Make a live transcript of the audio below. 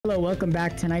Hello, welcome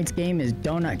back. Tonight's game is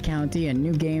Donut County, a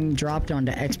new game dropped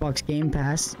onto Xbox Game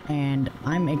Pass, and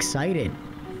I'm excited.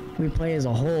 We play as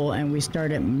a whole, and we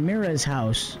start at Mira's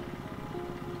house.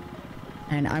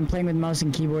 And I'm playing with mouse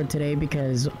and keyboard today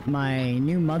because my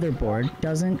new motherboard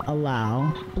doesn't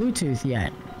allow Bluetooth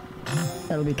yet.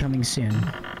 That'll be coming soon.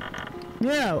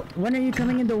 Mira, when are you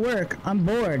coming into work? I'm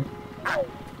bored.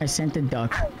 I sent a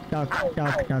duck. Duck,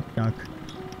 duck, duck, duck.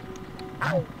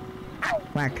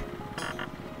 Whack.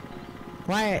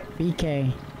 Quiet,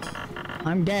 BK.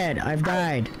 I'm dead. I've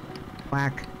died.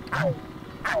 Whack.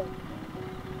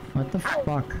 What the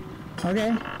fuck?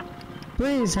 Okay.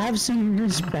 Please, have some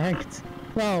respect.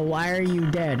 Well, why are you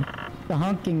dead? The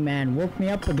honking man woke me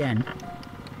up again.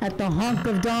 At the honk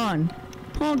of dawn.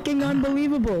 Honking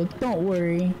unbelievable. Don't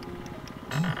worry.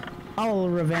 I'll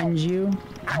revenge you.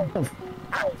 Oh,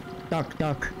 duck,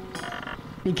 duck.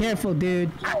 Be careful,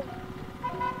 dude.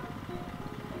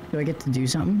 Do I get to do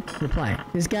something? Reply.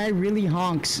 This guy really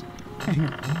honks.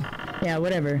 Yeah,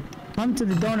 whatever. Come to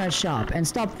the donut shop and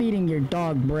stop feeding your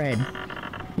dog bread.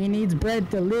 He needs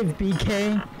bread to live,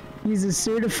 BK. He's a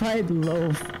certified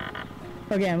loaf.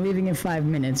 Okay, I'm leaving in 5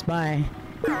 minutes. Bye.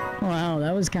 Wow,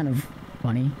 that was kind of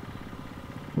funny.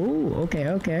 Ooh, okay,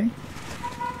 okay.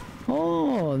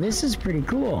 Oh, this is pretty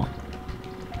cool.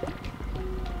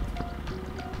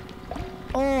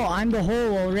 Oh, I'm the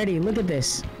hole already. Look at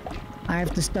this. I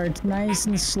have to start nice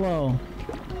and slow,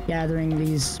 gathering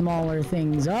these smaller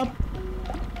things up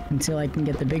until I can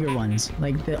get the bigger ones.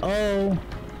 Like the O.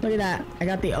 Look at that. I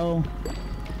got the O.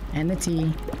 And the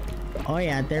T. Oh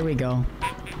yeah, there we go.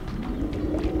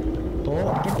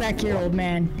 Oh, get back here, old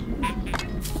man.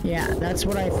 Yeah, that's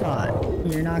what I thought.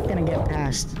 You're not gonna get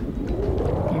past.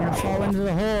 You're gonna fall into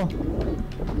the hole.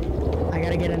 I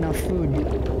gotta get enough food.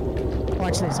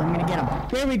 Watch this, I'm gonna get him.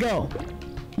 There we go.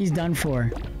 He's done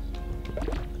for.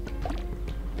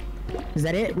 Is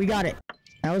that it? We got it.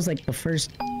 That was like the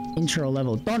first intro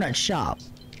level. Donut shop.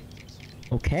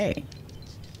 Okay.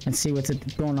 Let's see what's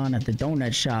going on at the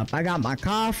donut shop. I got my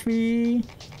coffee.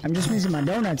 I'm just missing my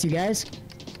donuts, you guys.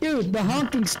 Dude, the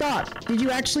honking stopped. Did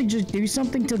you actually just do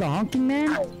something to the honking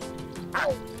man?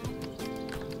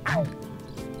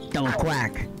 Don't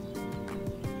quack.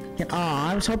 Oh,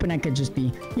 I was hoping I could just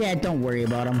be... Yeah, don't worry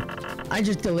about him. I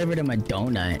just delivered him a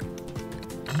donut.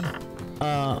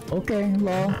 Okay,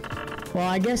 lol. Well,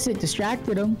 I guess it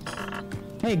distracted him.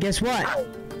 Hey, guess what?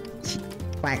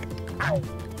 Quack.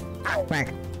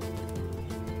 Quack.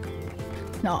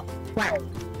 No, quack.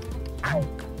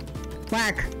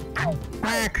 Quack.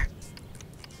 Quack.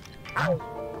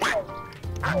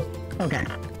 Okay.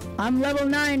 I'm level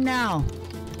 9 now.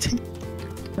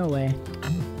 No way.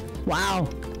 Wow.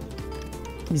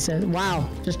 He says, wow.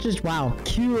 Just wow.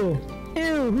 Cool.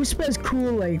 Ew, who spells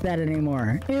cool like that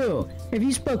anymore? Ew. If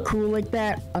you spell cool like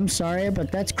that, I'm sorry,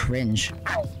 but that's cringe.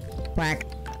 Quack.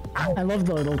 I love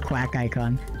the little quack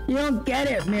icon. You don't get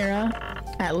it, Mira.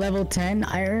 At level 10,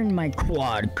 I earned my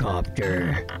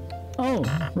quadcopter. Oh,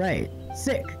 right.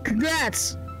 Sick.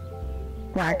 Congrats!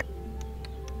 Quack.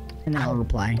 And then I'll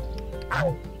reply.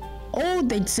 Oh,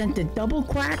 they sent a double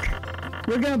quack?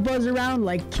 We're gonna buzz around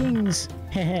like kings.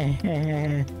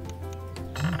 Hehehe.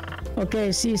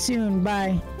 Okay, see you soon.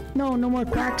 Bye. No, no more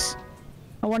quacks.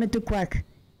 I wanted to quack.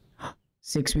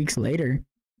 6 weeks later.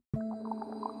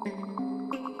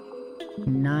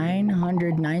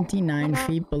 999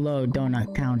 feet below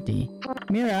Donut County.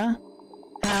 Mira,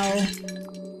 how...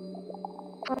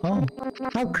 Oh,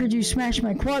 how could you smash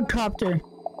my quadcopter?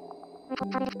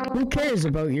 Who cares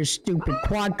about your stupid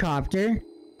quadcopter?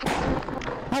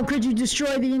 How could you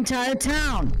destroy the entire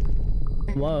town?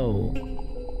 Whoa.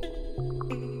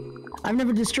 I've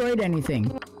never destroyed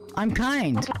anything. I'm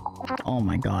kind. Oh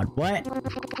my god, what?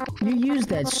 You used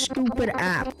that stupid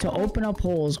app to open up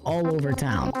holes all over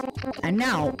town. And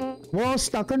now, we're all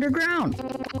stuck underground.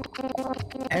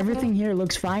 Everything here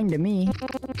looks fine to me.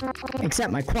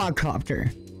 Except my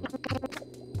quadcopter.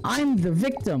 I'm the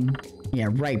victim. Yeah,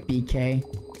 right, BK.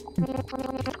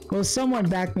 Will someone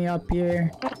back me up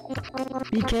here?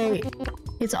 BK,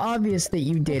 it's obvious that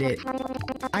you did it.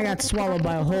 I got swallowed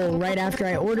by a hole right after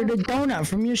I ordered a donut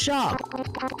from your shop.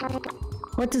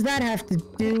 What does that have to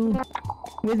do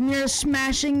with me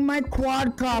smashing my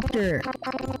quadcopter?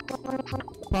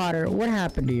 Potter, what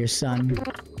happened to your son?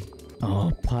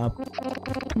 Oh, pup.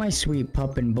 My sweet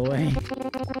puppin' boy.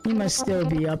 He must still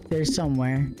be up there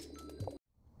somewhere.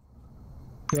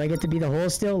 Do I get to be the hole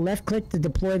still? Left click to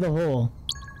deploy the hole.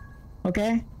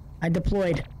 Okay, I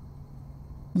deployed.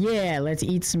 Yeah, let's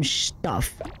eat some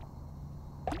stuff.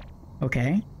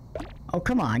 Okay. Oh,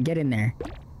 come on, get in there.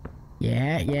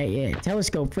 Yeah.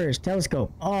 Telescope first,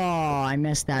 telescope. Oh, I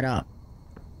messed that up.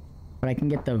 But I can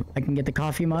get the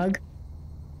coffee mug.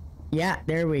 Yeah,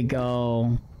 there we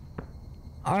go.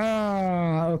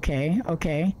 Oh, okay,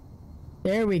 okay.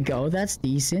 There we go. That's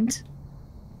decent.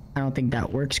 I don't think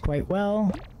that works quite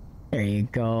well. There you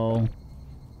go.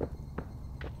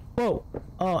 Whoa.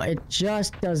 Oh, it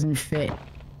just doesn't fit.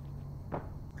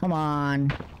 Come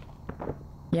on.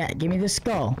 Yeah, give me the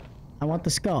skull. I want the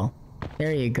skull.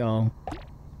 There you go.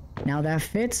 Now that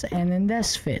fits, and then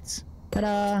this fits.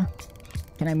 Ta-da!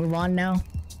 Can I move on now?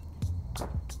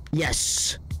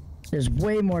 Yes! There's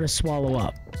way more to swallow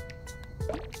up.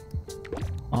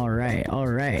 Alright,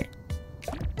 alright.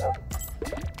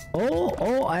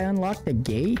 Oh, I unlocked the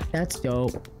gate? That's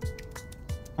dope.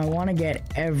 I want to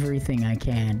get everything I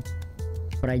can.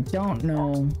 But I don't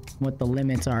know what the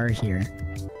limits are here.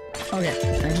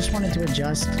 Okay, I just wanted to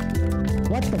adjust.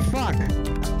 What the fuck?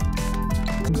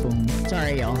 Boom.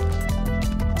 Sorry, y'all.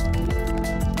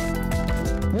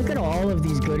 Look at all of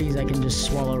these goodies I can just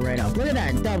swallow right up. Look at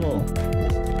that, double.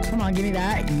 Come on, give me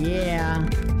that. Yeah.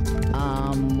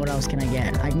 What else can I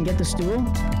get? I can get the stool.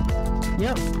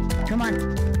 Yep. Come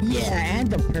on. Yeah, and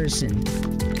the person.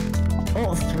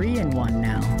 Oh, 3 in 1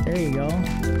 now. There you go.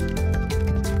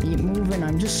 Keep moving.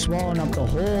 I'm just swallowing up the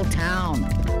whole town.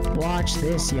 Watch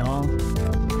this, y'all.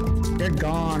 They're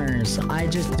goners. I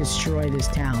just destroy this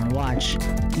town. Watch.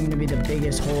 I'm gonna be the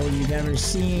biggest hole you've ever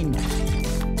seen.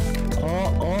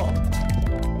 Oh.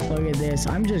 Look at this.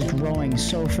 I'm just growing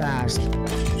so fast.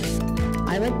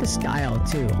 I like the style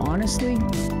too. Honestly,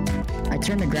 I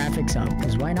turn the graphics up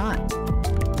because why not?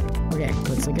 Okay,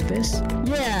 let's look at this.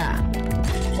 Yeah!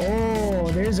 Oh,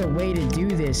 there's a way to do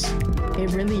this.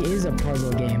 It really is a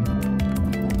puzzle game.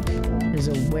 There's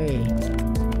a way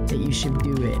that you should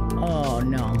do it. Oh,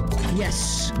 no.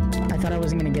 Yes! I thought I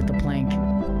wasn't gonna get the plank.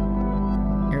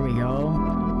 There we go.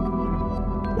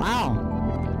 Wow!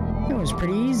 It was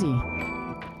pretty easy.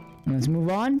 Let's move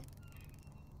on.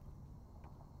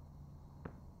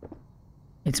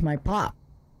 It's my pop.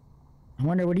 I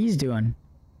wonder what he's doing.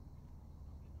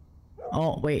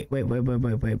 Oh, wait.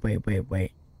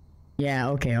 Yeah,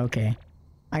 okay.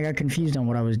 I got confused on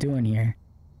what I was doing here.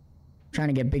 Trying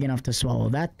to get big enough to swallow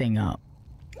that thing up.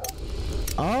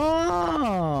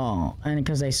 Oh! And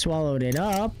because I swallowed it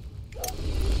up,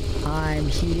 I'm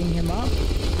heating him up,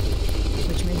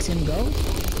 which makes him go.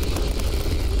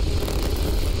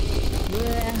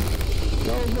 Yeah.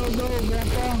 Go,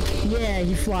 Grandpa. Yeah,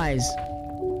 he flies.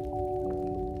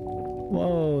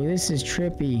 Whoa, this is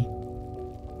trippy.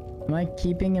 Am I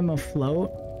keeping him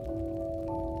afloat?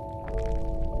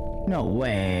 No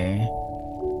way.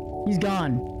 He's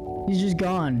gone. He's just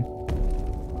gone.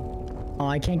 Oh,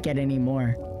 I can't get any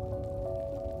more.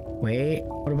 Wait,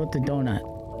 what about the donut?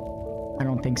 I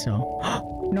don't think so.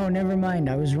 No, never mind.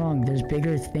 I was wrong. There's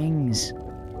bigger things.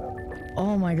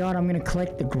 Oh my god, I'm gonna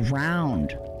collect the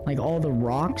ground. Like all the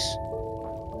rocks.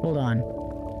 Hold on.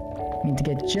 I need to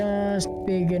get just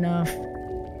big enough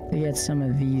to get some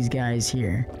of these guys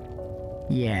here.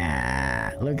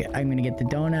 Yeah. Look, I'm gonna get the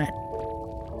donut.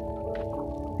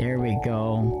 There we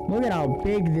go. Look at how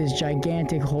big this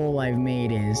gigantic hole I've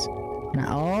made is. And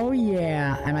oh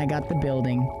yeah, and I got the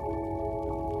building.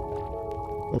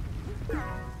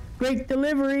 Great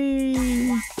delivery!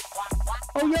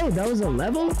 Oh yo, that was a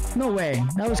level? No way.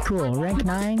 That was cool. Rank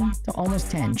 9 to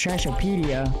almost 10.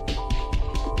 Trashopedia.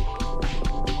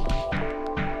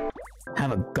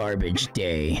 Have a garbage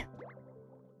day.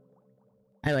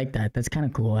 I like that. That's kind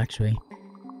of cool, actually.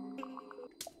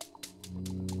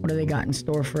 What do they got in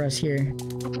store for us here?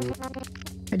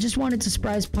 I just wanted to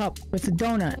surprise Pup with a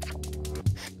donut.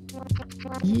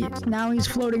 Now he's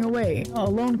floating away. A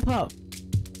lone pup.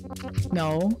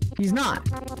 No, he's not.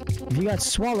 If you got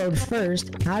swallowed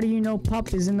first, how do you know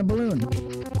Pup is in the balloon?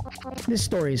 This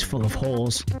story is full of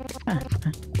holes.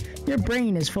 Your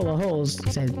brain is full of holes,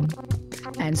 said.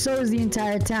 And so is the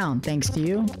entire town, thanks to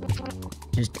you.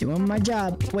 Just doing my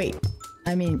job. Wait,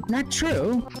 I mean, not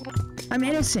true. I'm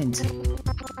innocent.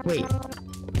 Wait,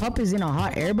 Pup is in a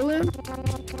hot air balloon?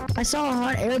 I saw a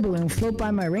hot air balloon float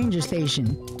by my ranger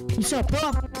station. You saw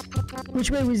Pup?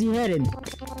 Which way was he headed?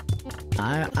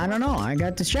 I don't know. I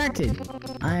got distracted.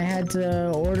 I had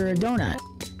to order a donut.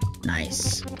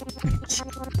 Nice.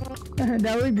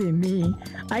 That would be me.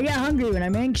 I get hungry when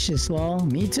I'm anxious, lol.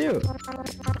 Me too.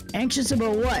 Anxious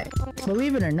about what?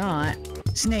 Believe it or not,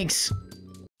 snakes.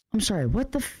 I'm sorry,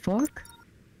 what the fuck?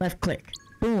 Left click.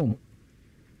 Boom.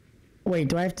 Wait,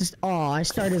 do I have to... Oh, I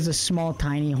start as a small,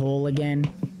 tiny hole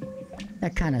again.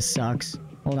 That kind of sucks.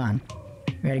 Hold on.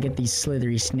 We gotta get these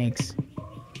slithery snakes.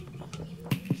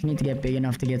 I need to get big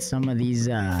enough to get some of these,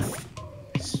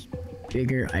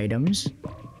 bigger items.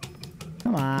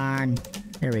 Come on.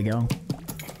 There we go.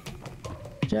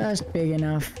 Just big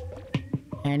enough.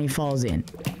 And he falls in.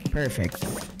 Perfect.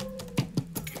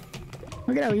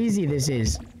 Look at how easy this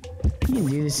is. You can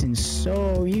do this you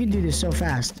can do this so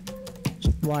fast.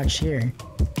 Just watch here.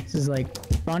 This is like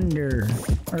thunder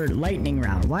or lightning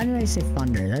round. Why did I say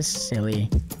thunder? That's silly.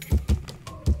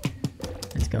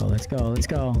 Let's go, let's go, let's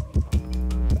go.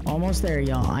 Almost there,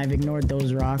 y'all. I've ignored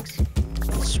those rocks.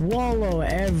 Swallow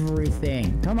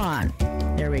everything. Come on.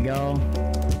 There we go.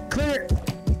 Clear.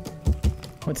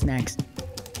 What's next?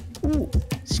 Ooh,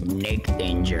 snake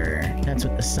danger. That's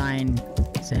what the sign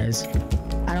says.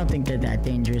 I don't think they're that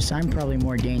dangerous. I'm probably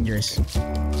more dangerous.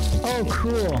 Oh,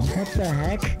 cool. What the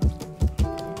heck?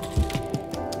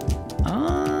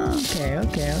 Oh, okay,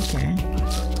 okay, okay.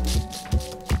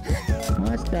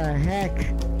 What the heck?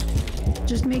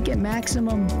 Just make it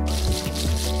maximum.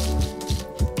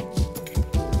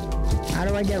 How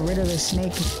do I get rid of the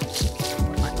snake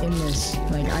in this?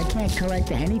 Like, I can't collect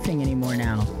anything anymore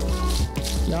now.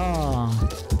 Oh.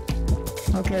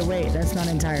 Okay, wait. That's not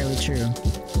entirely true.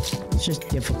 It's just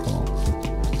difficult.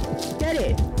 Get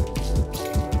it!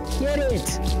 Get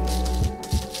it!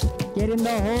 Get in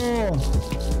the hole!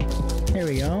 There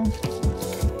we go.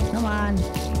 Come on.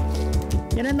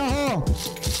 Get in the hole!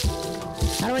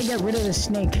 How do I get rid of the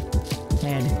snake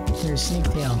head? There's snake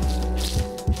tail.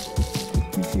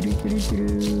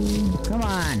 Come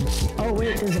on. Oh,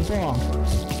 wait, there's a ball.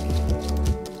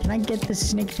 Can I get the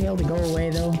snake tail to go away,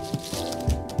 though?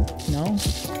 No?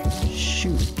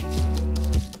 Shoot.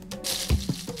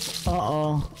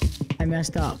 Uh-oh. I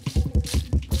messed up.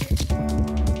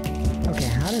 Okay,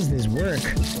 how does this work?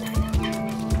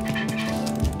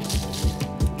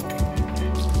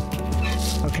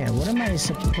 Okay, what am I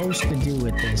supposed to do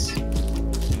with this?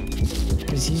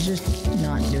 Because he's just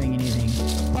not doing anything.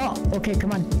 Oh, okay,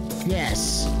 come on.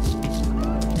 Yes.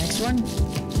 Next one.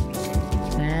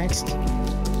 Next.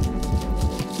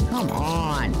 Come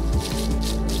on.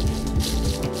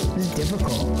 This is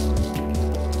difficult.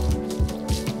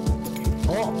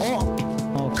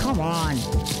 Oh, come on.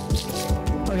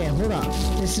 Okay, hold up.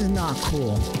 This is not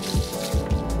cool.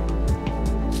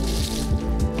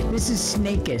 This is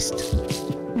snakest.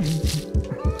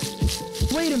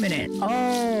 Wait a minute.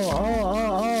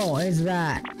 Oh, is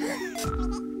that?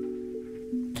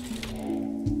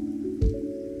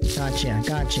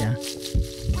 Gotcha.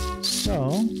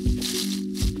 So,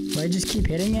 do I just keep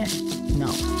hitting it? No.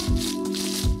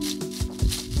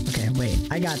 Okay, wait.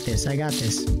 I got this.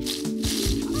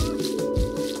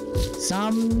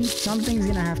 Something's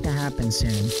gonna have to happen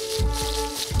soon.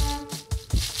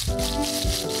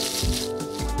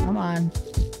 Come on.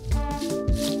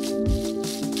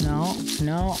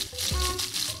 No.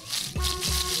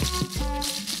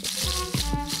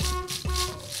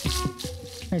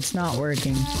 It's not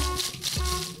working.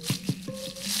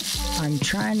 I'm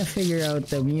trying to figure out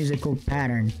the musical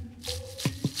pattern.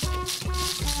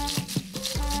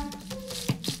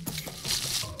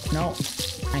 No,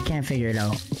 I can't figure it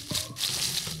out.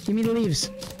 Give me the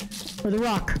leaves. Or the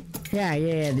rock.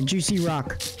 Yeah, the juicy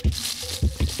rock.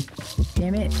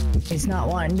 Damn it. It's not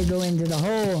wanting to go into the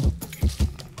hole.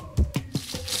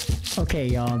 Okay,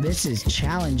 y'all, this is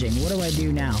challenging. What do I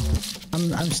do now?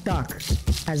 I'm stuck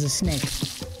as a snake.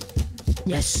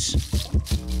 Yes.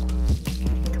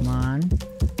 Come on.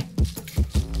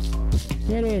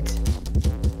 Get it.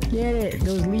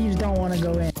 Those leaves don't want to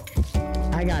go in.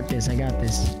 I got this. I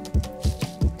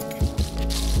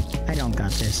don't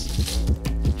got this.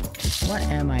 What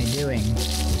am I doing?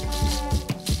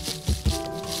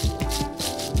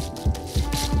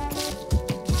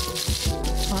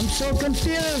 I'm so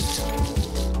confused.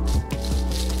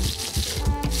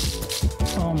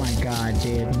 Oh my god,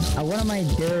 dude. What am I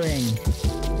doing?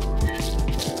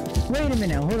 Wait a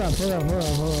minute. Hold up.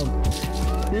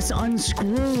 This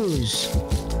unscrews.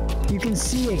 You can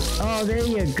see it. Oh, there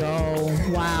you go.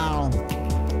 Wow.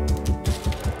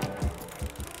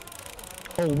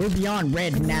 Oh, we're beyond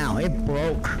red now. It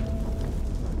broke.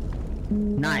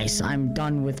 Nice. I'm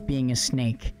done with being a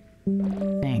snake.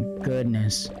 Thank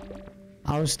goodness.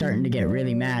 I was starting to get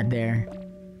really mad there.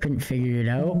 Couldn't figure it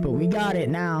out, but we got it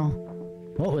now.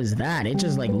 What was that? It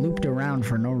just like looped around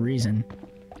for no reason.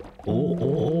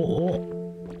 Oh.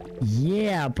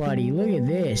 Yeah, buddy. Look at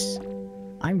this.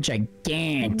 I'm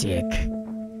gigantic.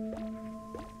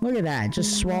 Look at that.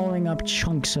 Just swallowing up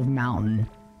chunks of mountain.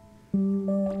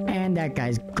 And that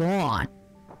guy's gone.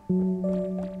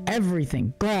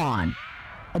 Everything gone.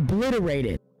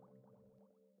 Obliterated.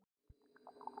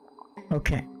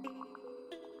 Okay.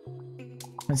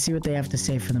 Let's see what they have to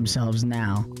say for themselves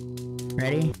now.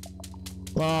 Ready?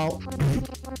 Lol.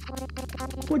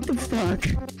 What the fuck?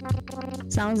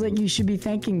 Sounds like you should be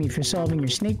thanking me for solving your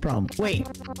snake problem. Wait,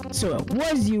 so it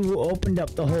was you who opened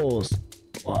up the holes?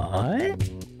 What?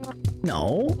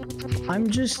 No, I'm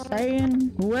just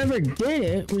saying whoever did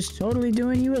it was totally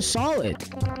doing you a solid.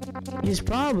 He's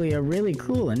probably a really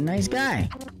cool and nice guy.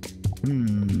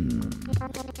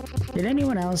 Did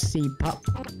anyone else see Pup?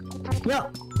 Yo,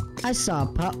 I saw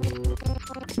Pup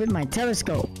with my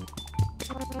telescope.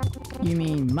 You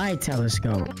mean my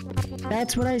telescope?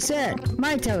 That's what I said,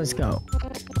 my telescope.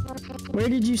 Where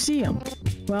did you see him?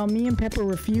 Well, me and Pepper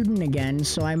were feuding again,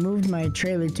 so I moved my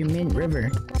trailer to Mint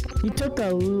River. He took a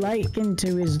liking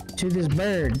to this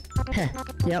bird. Heh,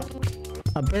 yep,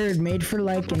 a bird made for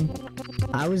liking.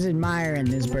 I was admiring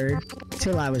this bird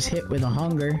till I was hit with a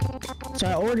hunger. So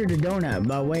I ordered a donut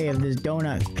by way of this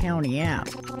Donut County app.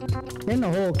 Then the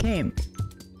hole came.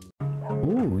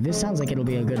 Ooh, this sounds like it'll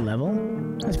be a good level.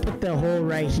 Let's put the hole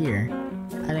right here.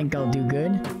 I think I'll do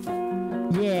good.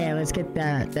 Yeah, let's get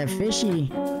that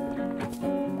fishy.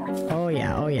 Oh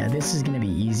yeah, this is gonna be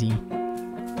easy.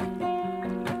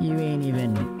 You ain't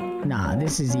even... Nah,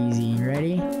 this is easy.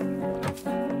 Ready?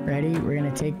 Ready? We're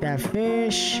gonna take that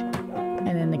fish, and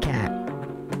then the cat.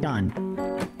 Done.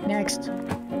 Next.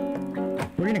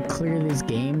 We're gonna clear this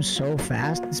game so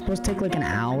fast. It's supposed to take like an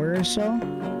hour or so.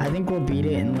 I think we'll beat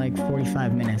it in like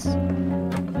 45 minutes.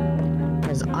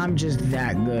 Because I'm just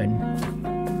that good.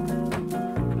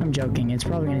 I'm joking. It's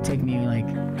probably gonna take me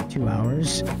like 2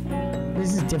 hours.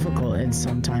 This is difficult and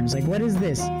sometimes. Like, what is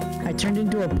this? I turned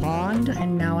into a pond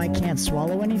and now I can't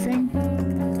swallow anything?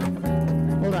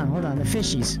 Hold on. The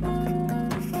fishies.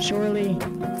 Surely.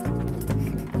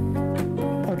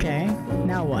 Okay,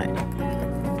 now what?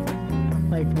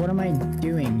 Like, what am I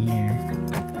doing here?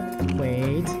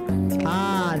 Wait.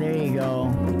 Ah, there you go.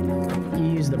 You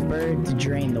use the bird to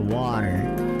drain the water.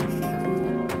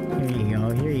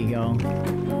 Here you go.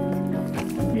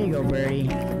 Here you go, birdie.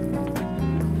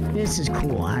 This is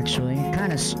cool, actually.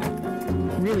 Kind of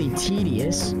really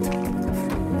tedious.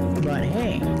 But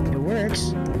hey, it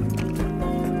works.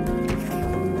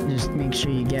 Just make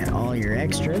sure you get all your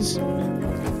extras.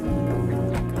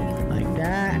 Like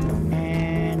that.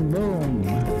 And boom.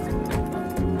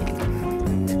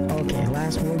 Okay,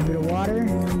 last little bit of water.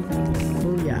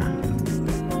 Booyah.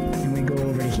 And we go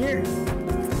over to here.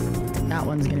 That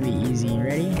one's gonna be easy.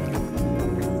 Ready?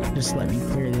 Just let me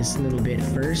clear this little bit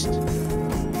first.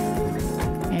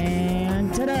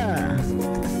 And ta-da!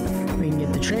 We can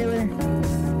get the trailer.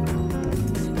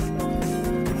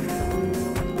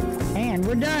 And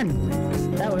we're done!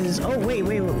 That was... Oh, wait,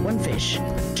 one fish.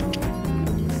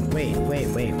 Wait.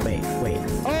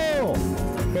 Oh!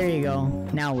 There you go.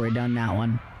 Now we're done that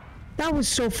one. That was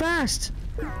so fast!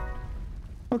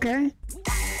 Okay.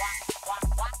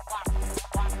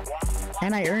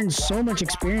 And I earned so much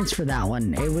experience for that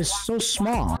one. It was so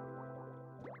small.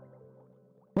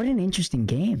 What an interesting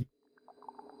game.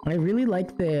 I really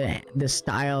like the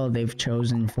style they've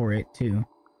chosen for it too.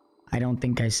 I don't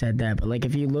think I said that, but like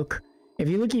if you look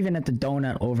even at the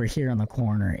donut over here on the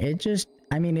corner, it just,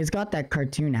 I mean, it's got that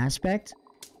cartoon aspect,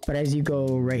 but as you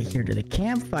go right here to the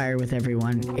campfire with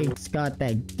everyone, it's got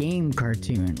that game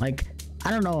cartoon. Like, I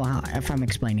don't know if I'm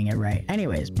explaining it right.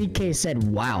 Anyways, BK said,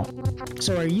 wow.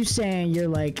 So are you saying you're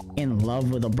like in love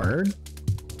with a bird?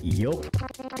 Yup.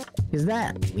 Is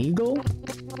that legal?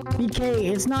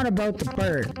 BK, it's not about the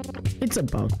bird. It's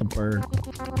about the bird.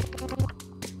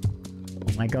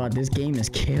 Oh my god, this game is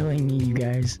killing me, you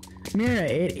guys. Mira,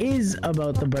 it is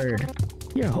about the bird.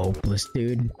 You're hopeless,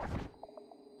 dude.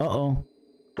 Uh-oh.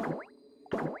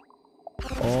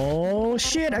 Oh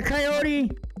shit, a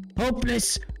coyote!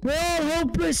 Hopeless! We're all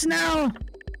hopeless now!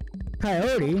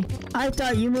 Coyote? I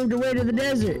thought you moved away to the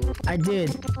desert. I did.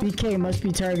 BK must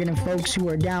be targeting folks who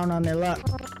are down on their luck.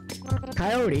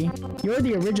 Coyote, you're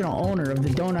the original owner of the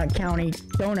Donut County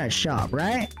Donut Shop,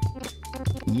 right?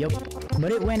 Yup,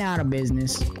 but it went out of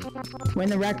business. When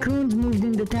the raccoons moved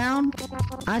into town,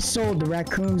 I sold the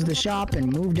raccoons the shop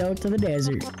and moved out to the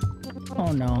desert.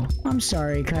 Oh no, I'm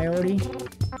sorry, Coyote.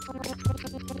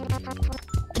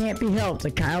 Can't be helped,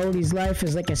 a coyote's life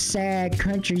is like a sad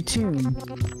country tune.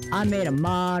 I made a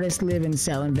modest living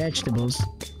selling vegetables.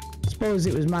 Suppose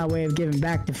it was my way of giving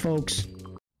back to folks.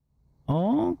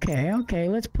 Okay,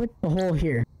 let's put the hole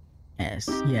here.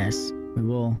 Yes, we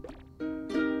will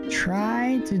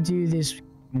try to do this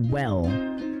well.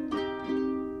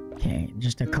 Okay,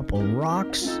 just a couple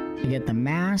rocks to get the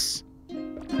mass,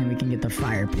 and we can get the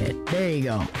fire pit. There you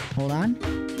go. Hold on.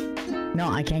 No,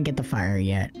 I can't get the fire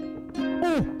yet.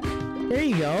 Oh, there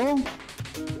you go.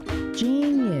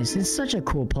 Genius. It's such a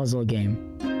cool puzzle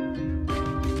game.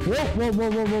 Whoa, whoa,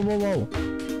 whoa, whoa, whoa, whoa, whoa.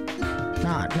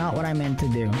 Not what I meant to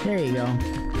do. There you go.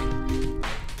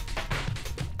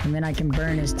 And then I can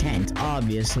burn his tent,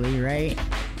 obviously, right?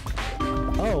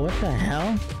 Oh, what the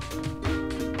hell?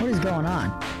 What is going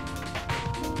on?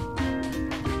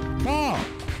 Fall!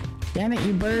 Damn it,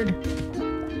 you bird.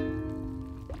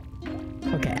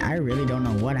 Okay, I really don't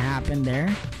know what happened there.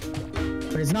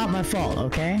 But it's not my fault,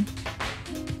 okay?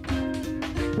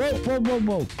 Whoa, whoa, whoa,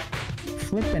 whoa.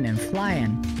 Flipping and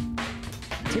flying.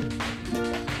 Tip.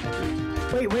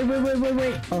 Wait.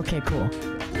 Okay, cool.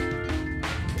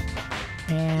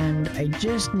 And I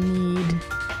just need...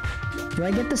 Do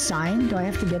I get the sign? Do I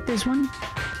have to get this one?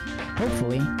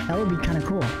 Hopefully. That would be kind of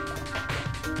cool.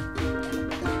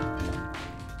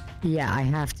 Yeah, I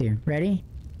have to. Ready?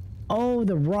 Oh,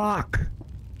 the rock.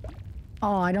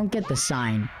 Oh, I don't get the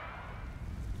sign.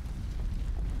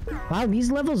 Wow, these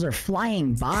levels are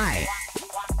flying by.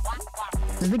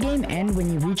 Does the game end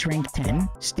when you reach rank 10?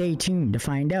 Stay tuned to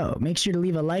find out. Make sure to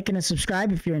leave a like and a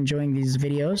subscribe if you're enjoying these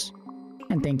videos.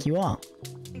 And thank you all.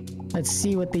 Let's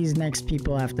see what these next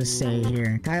people have to say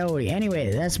here. Coyote.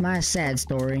 Anyway, that's my sad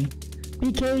story.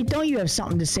 BK, don't you have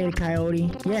something to say to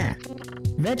Coyote? Yeah.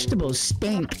 Vegetables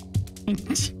stink.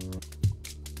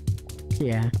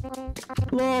 Yeah.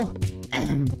 Lol.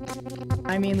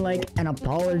 I mean, like, an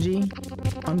apology.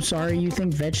 I'm sorry you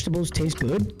think vegetables taste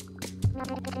good?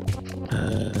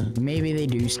 Maybe they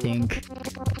do stink.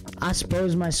 I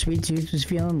suppose my sweet tooth was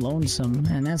feeling lonesome,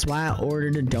 and that's why I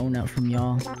ordered a donut from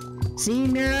y'all. See,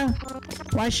 Mira?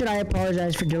 Why should I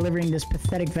apologize for delivering this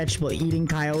pathetic vegetable-eating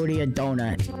coyote a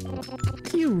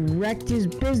donut? You wrecked his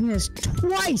business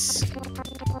twice!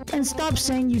 And stop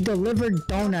saying you delivered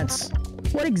donuts.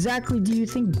 What exactly do you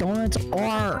think donuts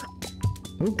are?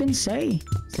 Who can say?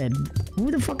 Said, who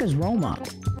the fuck is Roma?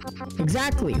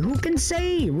 Exactly, who can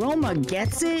say? Roma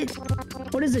gets it?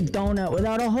 What is a donut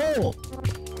without a hole?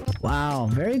 Wow,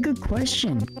 very good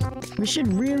question. We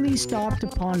should really stop to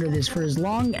ponder this for as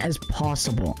long as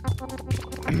possible.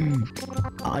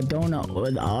 A donut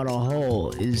without a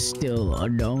hole is still a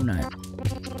donut.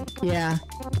 Yeah,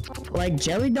 like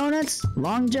jelly donuts,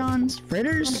 long johns,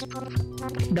 fritters,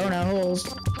 donut holes.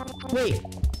 Wait,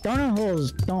 donut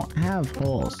holes don't have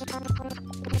holes.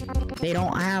 They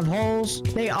don't have holes?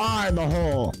 They are the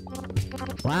hole.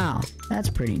 Wow, that's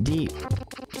pretty deep.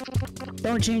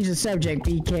 Don't change the subject,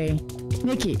 BK.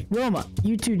 Nikki, Roma,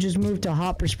 you two just moved to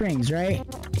Hopper Springs, right?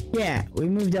 Yeah, we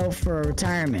moved out for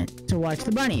retirement to watch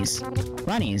the bunnies.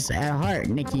 Bunnies at heart,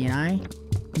 Nikki and I.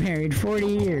 Married 40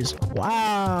 years.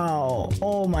 Wow.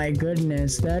 Oh my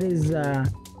goodness. That is,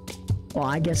 well,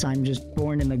 I guess I'm just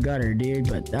born in the gutter, dude,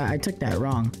 but I took that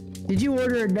wrong. Did you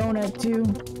order a donut too?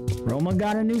 Roma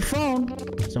got a new phone,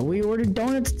 so we ordered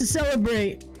donuts to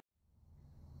celebrate.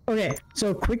 Okay,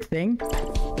 so quick thing.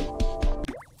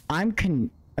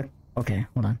 Okay,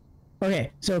 hold on.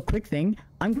 Okay, so quick thing.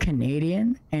 I'm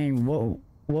Canadian, and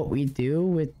what we do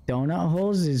with donut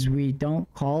holes is we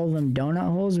don't call them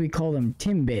donut holes, we call them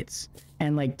Timbits.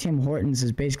 And like Tim Hortons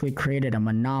has basically created a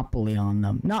monopoly on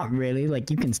them. Not really,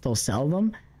 like you can still sell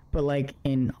them, but like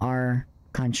in our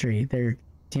country, they're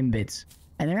Timbits.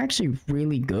 And they're actually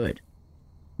really good.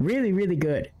 Really, really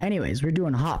good. Anyways, we're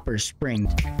doing Hopper Spring.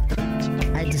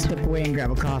 I had to step away and grab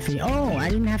a coffee. Oh, I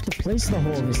didn't have to place the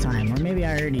hole this time, or maybe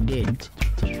I already did.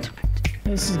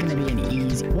 This is gonna be an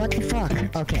easy... What the fuck?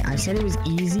 Okay, I said it was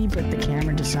easy, but the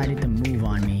camera decided to move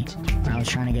on me when I was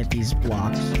trying to get these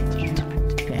blocks.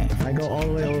 Okay, if I go all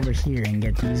the way over here and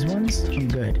get these ones, I'm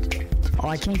good. Oh,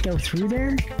 I can't go through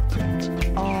there?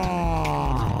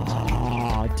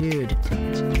 Oh, dude.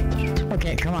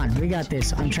 Okay, come on, we got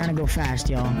this. I'm trying to go fast,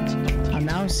 y'all. A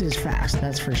mouse is fast,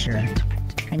 that's for sure.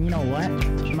 And you know what?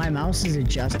 My mouse is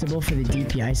adjustable for the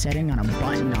DPI setting on a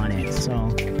button on it,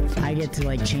 so I get to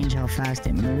like change how fast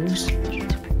it moves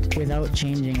without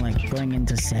changing, like going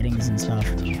into settings and stuff.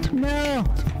 No!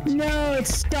 No,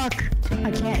 it's stuck!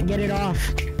 I can't get it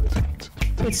off.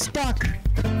 It's stuck!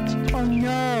 Oh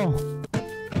no!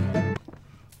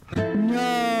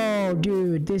 No,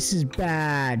 dude, this is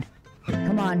bad.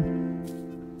 Come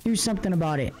on. Do something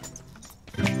about it.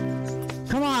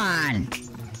 Come on!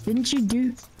 Didn't you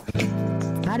do...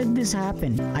 How did this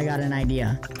happen? I got an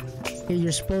idea.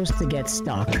 You're supposed to get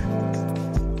stuck.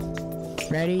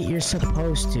 Ready? You're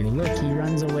supposed to. Look, he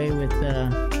runs away with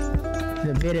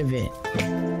the bit of it.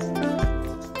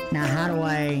 Now, how do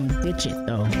I ditch it,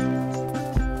 though?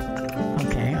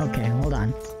 Okay, hold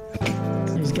on.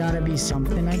 There's gotta be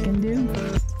something I can do.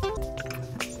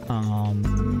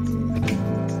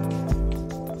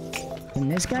 Can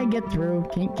this guy get through?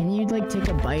 Can you like take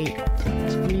a bite,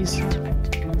 please?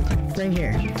 Right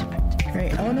here.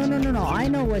 Right. Oh, no, no, no, no. I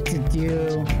know what to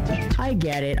do. I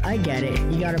get it. I get it.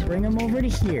 You gotta bring them over to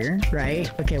here, right?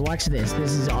 Okay, watch this.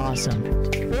 This is awesome.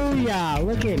 Oh, yeah.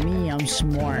 Look at me. I'm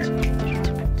smart.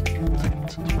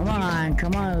 Come on.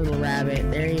 Come on, little rabbit.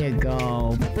 There you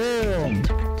go. Boom.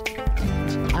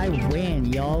 I win,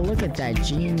 y'all. Look at that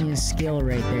genius skill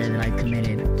right there that I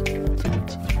committed.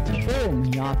 Boom.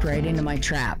 He hopped right into my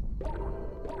trap.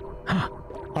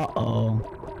 Uh-oh.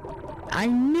 I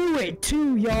knew it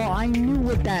too, y'all. I knew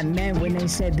what that meant when they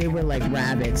said they were like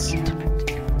rabbits.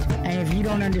 And if you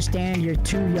don't understand, you're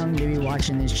too young to be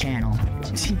watching this channel.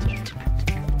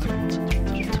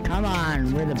 Come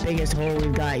on, we're the biggest hole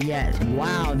we've got yet.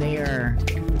 Wow, they're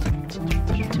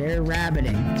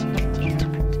rabbiting.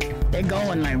 They're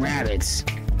going like rabbits.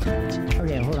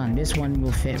 Okay, hold on. This one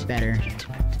will fit better.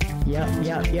 Yup.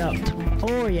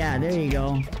 Oh yeah, there you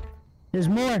go. There's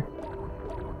more.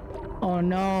 Oh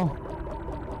no.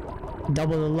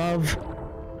 Double the love.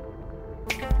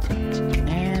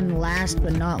 And last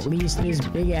but not least, this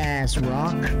big ass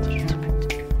rock.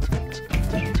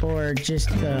 Or just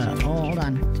oh, hold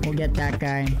on. We'll get that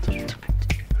guy.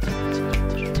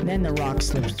 Then the rock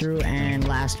slips through, and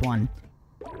last one.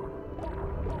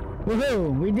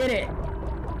 Woohoo! We did it!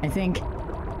 I think.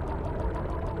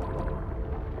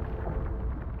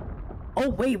 Oh,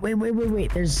 wait.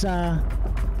 There's,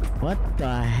 what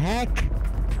the heck?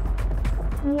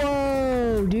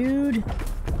 Whoa, dude.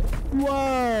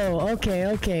 Whoa.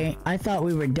 Okay. I thought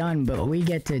we were done, but we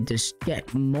get to just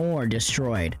get more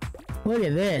destroyed. Look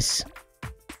at this.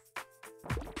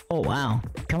 Oh, wow.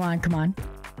 Come on.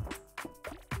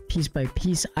 Piece by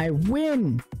piece, I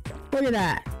win. Look at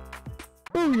that.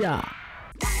 Booyah.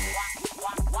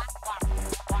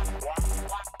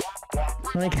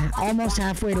 We're like almost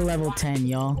halfway to level 10,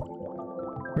 y'all.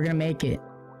 We're gonna make it.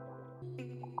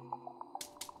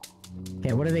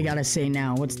 Okay, what do they gotta say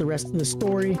now? What's the rest of the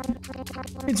story?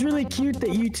 It's really cute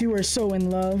that you two are so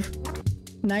in love.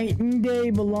 Night and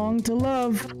day belong to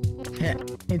love. Heh,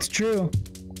 it's true.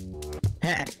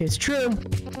 Heh, it's true.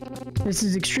 This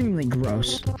is extremely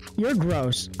gross. You're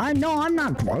gross. I'm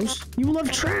not gross. You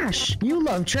love trash. You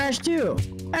love trash too.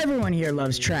 Everyone here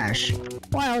loves trash.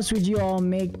 Why else would you all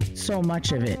make so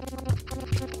much of it?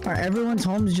 Are everyone's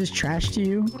homes just trash to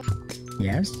you?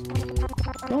 Yes.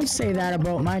 Don't say that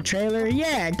about my trailer.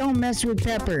 Yeah, don't mess with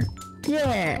Pepper.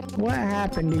 Yeah, what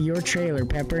happened to your trailer,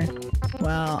 Pepper?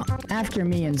 Well, after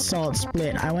me and Salt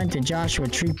split, I went to Joshua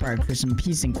Tree Park for some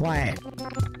peace and quiet.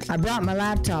 I brought my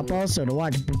laptop also to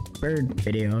watch bird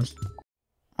videos.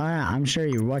 I'm sure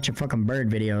you were watching fucking bird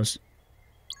videos.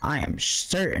 I am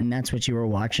certain that's what you were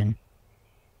watching.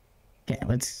 Okay,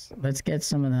 let's get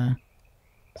some of the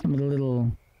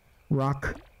little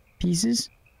rock pieces.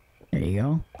 There you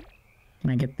go. Can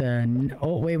I get the...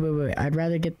 Oh, wait. I'd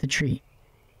rather get the tree.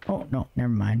 Oh, no. Never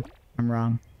mind. I'm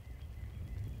wrong.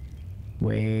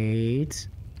 Wait.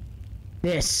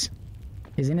 This.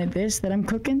 Isn't it this that I'm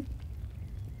cooking?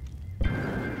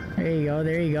 There you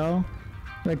go.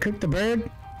 Do I cook the bird?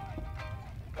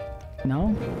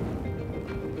 No?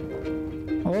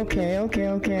 Okay.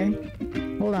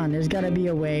 Hold on. There's gotta be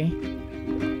a way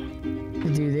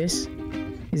to do this.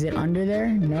 Is it under there?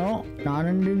 No, not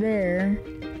under there.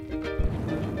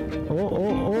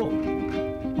 Oh.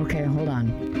 Okay, hold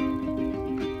on.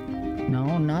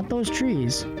 No, not those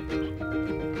trees.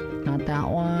 Not that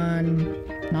one.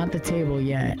 Not the table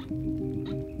yet.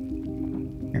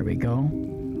 There we go.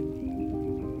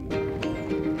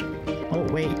 Oh,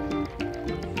 wait.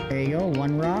 There you go.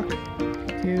 1 rock.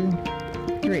 2,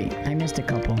 3. I missed a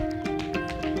couple.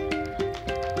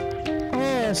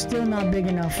 Oh, still not big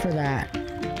enough for that.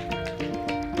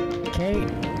 Okay.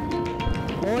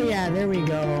 Oh yeah, there we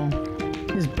go.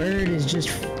 This bird is just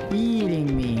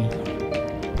feeding me.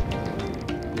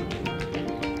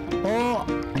 Oh,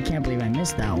 I can't believe I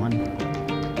missed that one.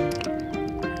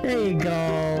 There you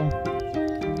go.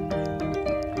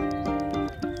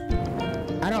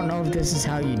 I don't know if this is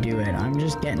how you do it. I'm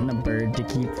just getting the bird to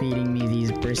keep feeding me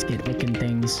these brisket looking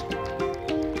things.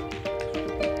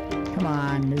 Come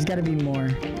on, there's gotta be more.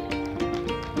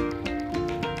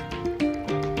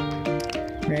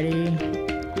 Ready?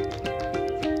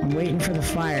 I'm waiting for the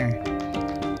fire.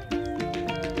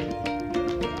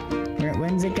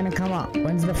 When's it gonna come up?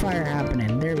 When's the fire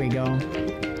happening? There we go.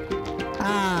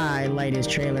 Ah, I light his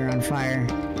trailer on fire.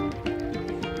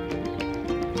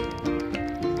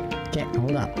 Okay,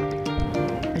 hold up.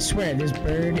 I swear, this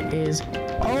bird is...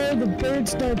 Oh, the bird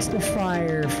starts the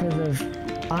fire for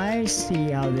the... I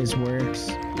see how this works.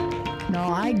 No,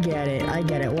 I get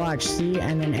it. Watch, see?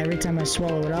 And then every time I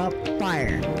swallow it up,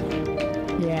 fire.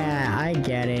 Yeah, I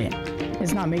get it.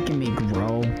 It's not making me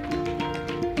grow.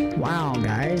 Wow,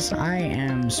 guys, I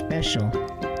am special.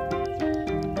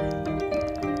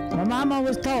 My mom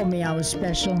always told me I was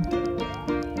special.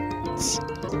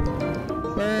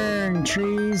 Burn,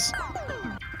 trees.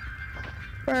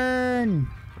 Burn.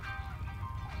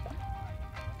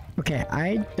 Okay,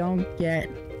 I don't get...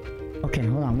 Okay,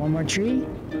 hold on. One more tree.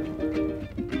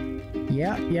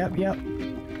 Yep.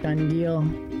 Done deal.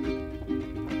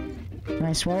 Can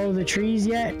I swallow the trees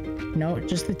yet? No,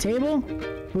 just the table?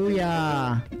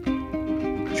 Booyah.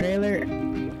 Trailer.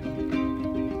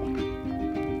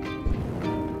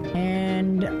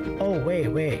 And... Oh, wait.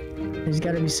 There's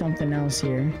gotta be something else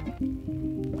here.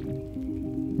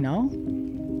 No?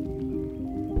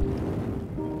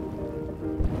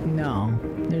 No.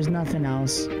 There's nothing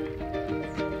else.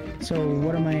 So,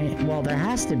 what am I... Well, there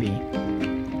has to be.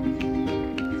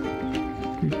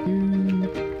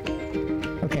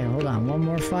 Okay, hold on. One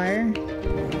more fire.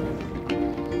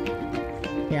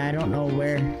 Yeah, I don't know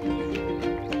where.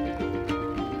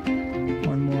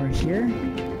 One more here.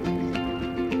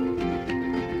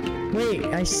 Wait,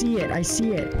 I see it.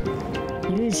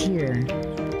 It is here.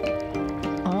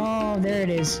 Oh, there it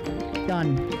is.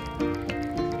 Done.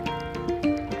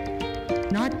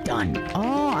 Not done.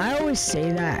 Oh, I always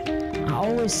say that. I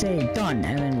always say done,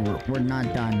 and then we're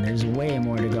not done. There's way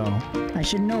more to go. I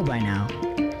should know by now.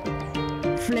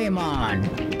 Flame on.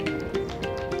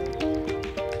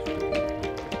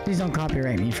 Please don't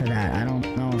copyright me for that. I don't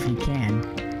know if you can.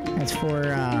 That's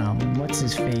for, what's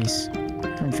his face?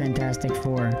 From Fantastic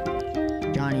Four.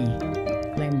 Johnny.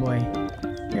 Flame Boy.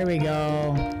 There we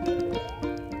go.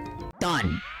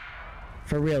 Done.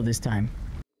 For real this time.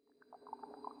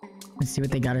 Let's see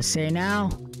what they gotta say now.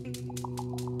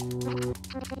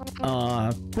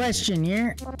 Question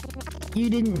here. You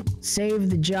didn't save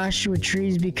the Joshua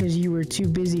trees because you were too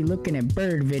busy looking at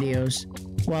bird videos.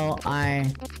 Well,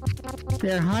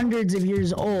 they're hundreds of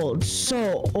years old.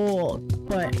 So old.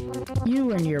 But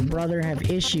you and your brother have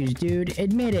issues, dude.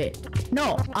 Admit it.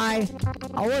 No, I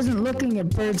wasn't looking at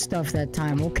bird stuff that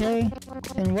time, okay?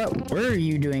 Then what were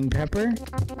you doing, Pepper?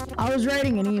 I was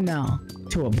writing an email.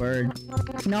 To a bird.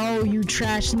 No, you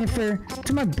trash sniffer.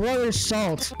 To my brother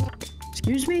Salt.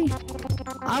 Excuse me?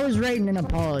 I was writing an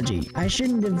apology. I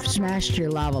shouldn't have smashed your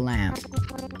lava lamp.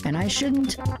 And I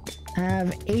shouldn't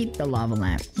have ate the lava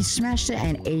lamp. He smashed it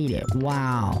and ate it.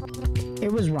 Wow.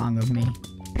 It was wrong of me.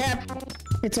 Pep,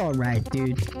 it's alright,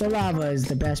 dude. The lava is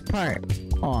the best part.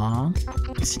 Aw.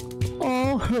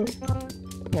 Oh.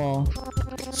 Well,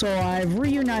 so I've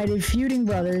reunited feuding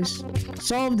brothers,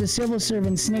 solved the civil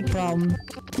servant snake problem,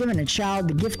 given a child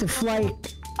the gift of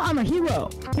flight. I'm a hero.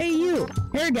 Hey you,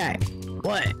 hair guy.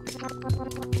 What?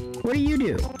 What do you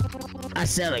do? I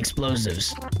sell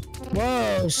explosives.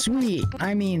 Whoa, sweet.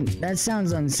 I mean, that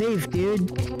sounds unsafe,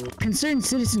 dude. Concerned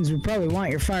citizens would probably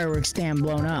want your fireworks stand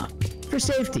blown up. For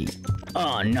safety.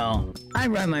 Oh no, I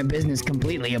run my business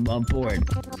completely above board.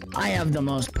 I have the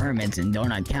most permits in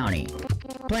Donut County.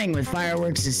 Playing with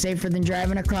fireworks is safer than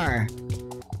driving a car.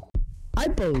 I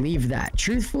believe that.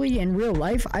 Truthfully, in real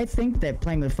life, I think that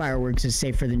playing with fireworks is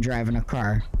safer than driving a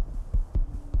car.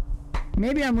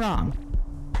 Maybe I'm wrong.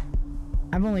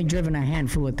 I've only driven a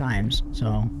handful of times,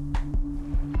 so...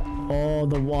 Oh,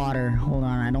 the water. Hold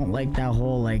on, I don't like that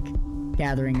whole, like,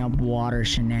 gathering up water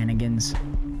shenanigans.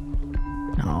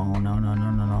 No.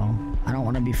 I don't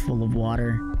want to be full of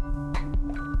water.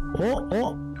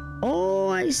 Oh,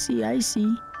 I see.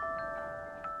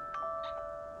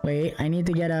 Wait, I need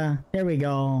to get a... There we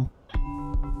go.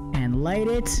 And light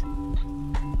it.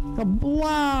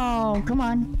 Wow, come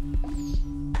on.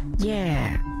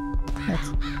 Yeah.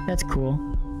 That's cool.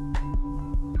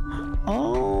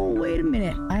 Oh, wait a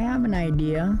minute. I have an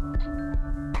idea.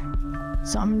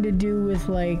 Something to do with,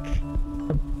 like,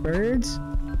 the birds?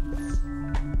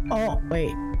 Oh,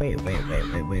 wait.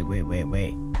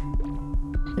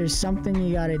 There's something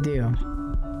you gotta do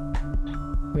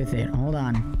with it. Hold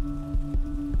on.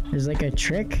 There's like a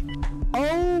trick.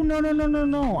 Oh,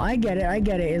 no. I get it.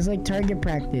 It's like target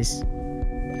practice.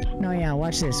 No, yeah,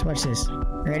 watch this.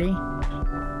 Ready?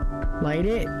 Light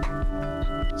it.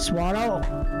 Swallow.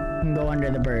 And go under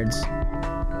the birds.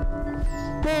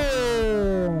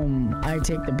 Boom! I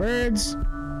take the birds.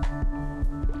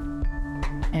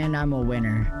 And I'm a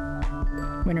winner.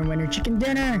 Winner, chicken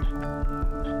dinner!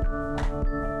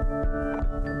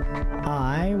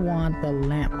 I want the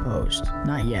lamppost.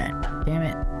 Not yet. Damn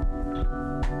it.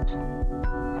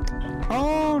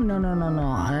 Oh, no.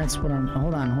 That's what I'm...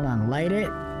 Hold on. Light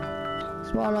it.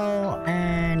 Swallow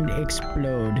and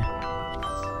explode.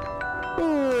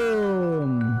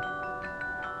 Boom!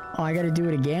 Oh, I gotta do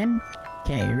it again?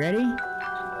 Okay, ready?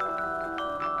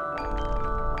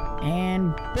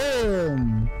 And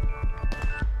boom!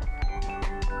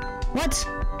 What?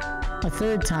 A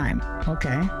third time.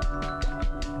 Okay.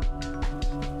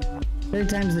 Third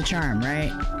time's the charm,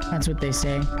 right? That's what they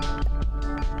say.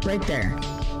 Right there.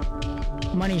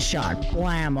 Money shot.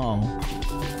 Blammo.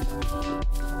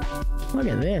 Look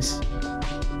at this.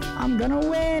 I'm gonna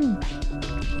win.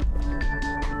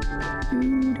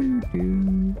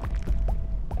 Doo-doo-doo.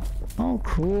 Oh,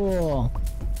 cool.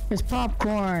 It's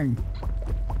popcorn.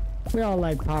 We all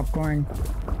like popcorn.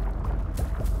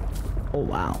 Oh,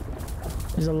 wow.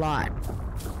 There's a lot.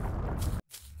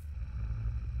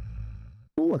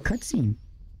 Oh, a cutscene.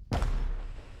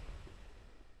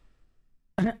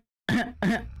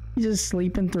 He's just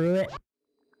sleeping through it.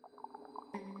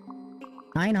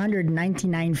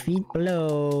 999 feet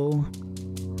below.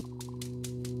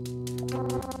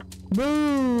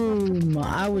 Boom!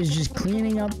 I was just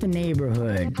cleaning up the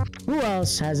neighborhood. Who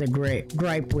else has a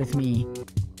gripe with me?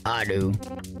 I do.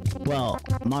 Well,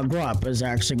 my gripe is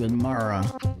actually with Mara.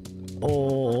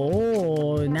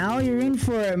 Oh, now you're in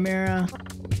for it, Mira.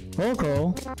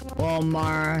 Okay. Well,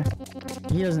 Mara.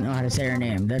 He doesn't know how to say her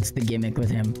name. That's the gimmick with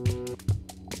him.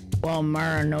 Well,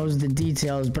 Mara knows the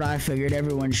details, but I figured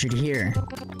everyone should hear.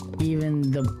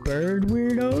 Even the bird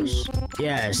weirdos?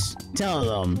 Yes, tell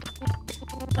them.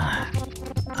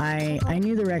 I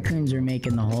knew the raccoons were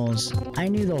making the holes. I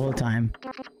knew the whole time.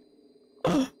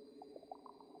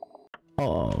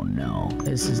 Oh no,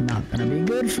 this is not gonna be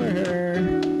good for her.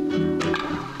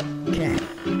 Okay.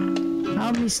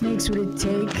 How many snakes would it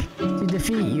take to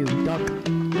defeat you, duck?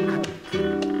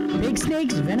 Big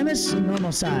snakes, venomous,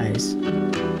 normal size.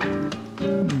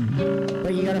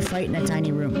 But you gotta fight in a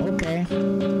tiny room. Okay.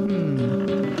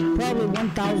 Probably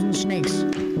 1,000 snakes.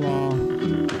 Lol.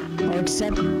 Or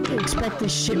expect a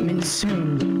shipment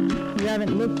soon. You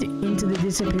haven't looked into the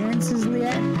disappearances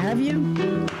yet, have you?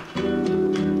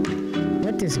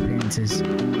 What disappearances?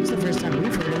 It's the first time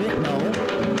we've heard of it. No.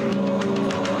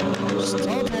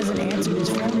 Salt hasn't answered his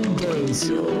phone in days.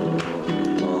 Did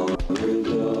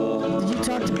you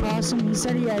talk to Possum? He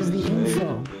said he has the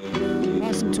info.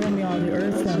 Possum told me all the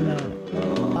earth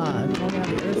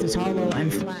is hollow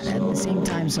and flat at the same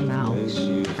time somehow.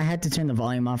 I had to turn the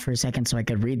volume off for a second so I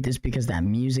could read this because that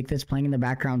music that's playing in the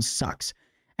background sucks.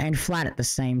 And flat at the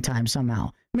same time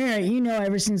somehow. Mira, you know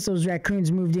ever since those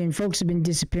raccoons moved in, folks have been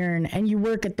disappearing and you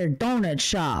work at their donut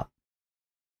shop.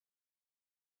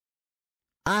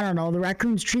 I don't know, the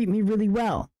raccoons treat me really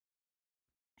well.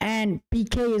 And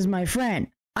BK is my friend.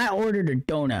 I ordered a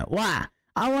donut. Why?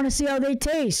 I want to see how they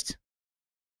taste.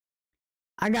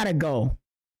 I gotta go.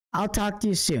 I'll talk to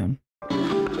you soon.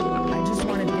 I just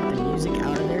wanted to get the music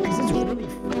out of there because it's really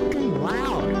fucking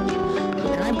loud.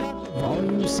 And I've got the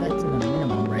volume set to the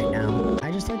minimum right now.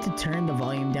 I just had to turn the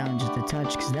volume down just a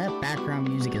touch because that background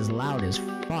music is loud as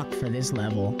fuck for this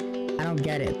level. I don't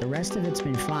get it. The rest of it's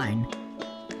been fine.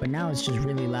 But now it's just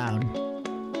really loud.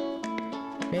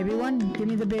 Baby one? Give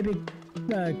me the baby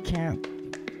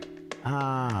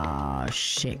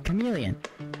shit. Chameleon.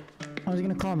 I was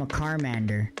gonna call him a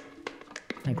Carmander.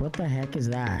 Like, what the heck is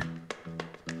that?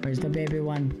 Where's the baby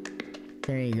one?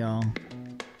 There you go.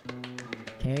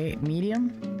 Okay, medium?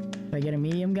 Do I get a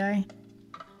medium guy?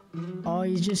 Oh,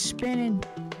 he's just spinning.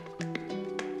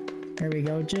 There we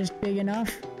go. Just big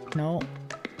enough? No.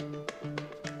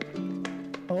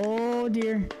 Oh,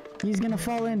 dear. He's gonna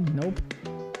fall in. Nope.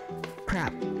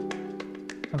 Crap.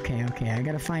 Okay, I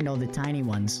gotta find all the tiny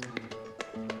ones.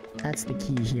 That's the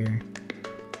key here.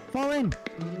 Fall in!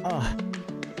 Oh.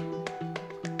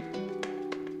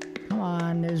 Come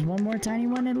on, there's one more tiny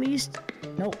one at least?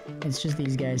 Nope, it's just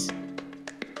these guys.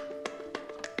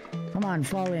 Come on,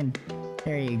 fall in.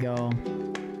 There you go.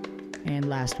 And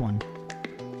last one.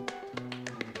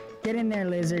 Get in there,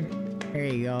 lizard. There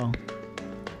you go.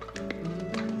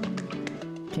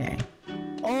 Okay.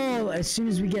 Oh, as soon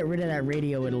as we get rid of that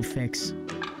radio, it'll fix.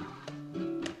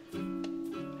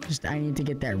 I need to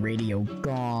get that radio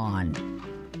gone.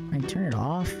 Can I turn it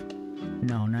off?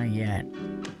 No, not yet.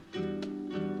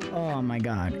 Oh my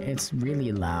god, it's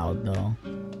really loud though.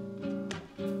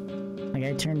 Like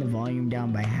I turned the volume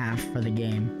down by half for the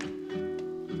game.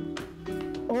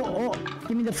 Oh,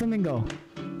 give me the flamingo.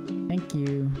 Thank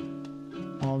you.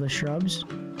 All the shrubs.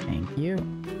 Thank you.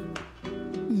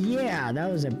 Yeah,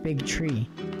 that was a big tree.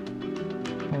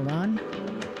 Hold on.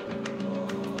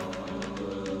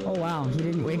 Oh wow, he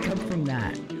didn't wake up from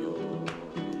that.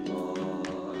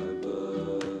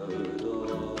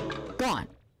 Gone.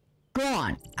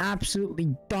 Gone.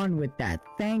 Absolutely done with that.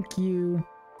 Thank you.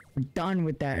 We're done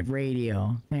with that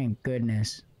radio. Thank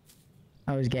goodness.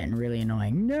 I was getting really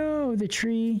annoying. No, the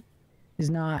tree is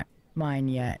not mine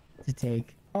yet to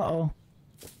take. Uh-oh.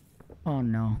 Oh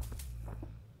no.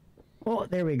 Oh,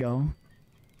 there we go.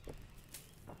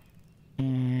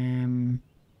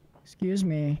 Excuse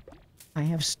me. I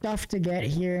have stuff to get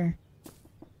here.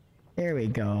 There we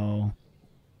go.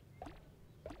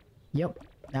 Yep,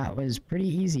 that was pretty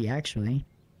easy, actually.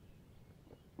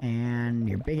 And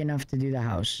you're big enough to do the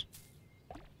house.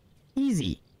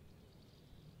 Easy.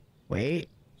 Wait,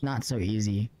 not so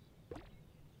easy.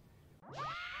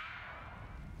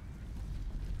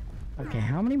 Okay,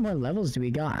 how many more levels do we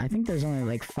got? I think there's only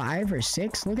like 5 or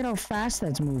 6. Look at how fast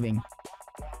that's moving.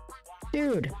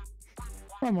 Dude,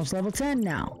 we're almost level 10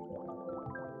 now.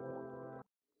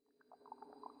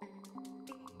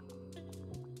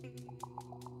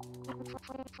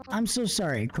 I'm so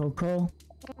sorry, Coco.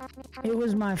 It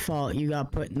was my fault you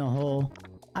got put in the hole.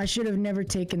 I should have never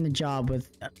taken the job with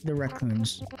the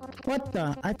raccoons. What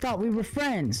the? I thought we were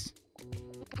friends.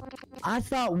 I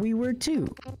thought we were too.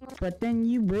 But then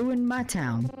you ruined my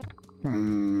town.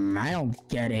 I don't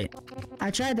get it.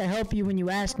 I tried to help you when you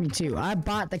asked me to. I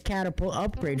bought the catapult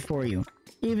upgrade for you,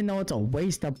 even though it's a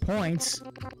waste of points.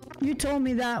 You told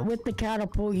me that with the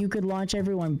catapult you could launch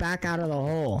everyone back out of the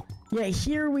hole. Yet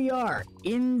here we are,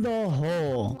 in the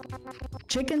hole.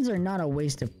 Chickens are not a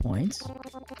waste of points.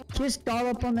 Kiss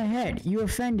Dollop on the head. You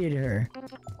offended her.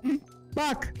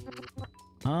 Buck!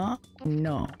 Huh?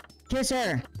 No. Kiss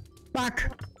her!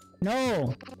 Buck!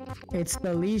 No! It's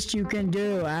the least you can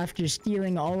do after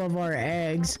stealing all of our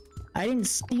eggs. I didn't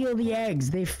steal the eggs.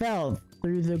 They fell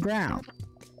through the ground.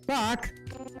 Buck!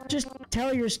 Just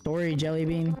tell your story,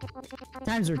 Jellybean.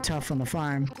 Times were tough on the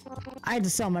farm. I had to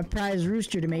sell my prize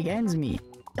rooster to make ends meet.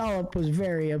 Dollop was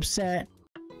very upset.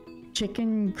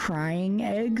 Chicken crying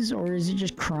eggs, or is it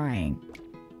just crying?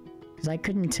 Because I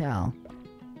couldn't tell.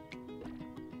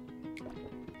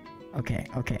 Okay.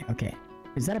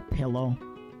 Is that a pillow?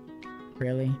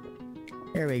 Really?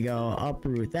 There we go.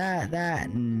 Uproot that,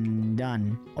 and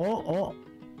done. Oh.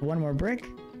 One more brick.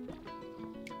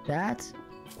 That.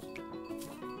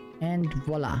 And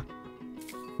voila.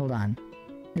 Hold on.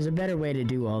 There's a better way to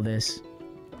do all this.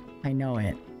 I know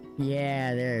it.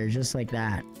 Yeah, there, just like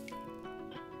that.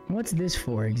 What's this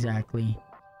for exactly?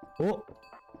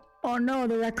 Oh no,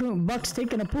 the raccoon Buck's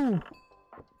taking a poo.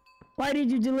 Why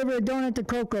did you deliver a donut to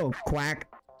Coco? Quack.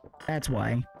 That's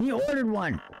why. He ordered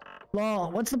one.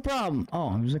 Lol, what's the problem?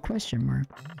 Oh, it was a question mark.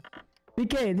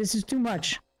 BK, this is too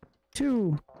much.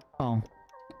 Oh.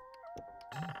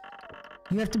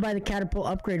 You have to buy the catapult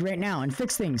upgrade right now and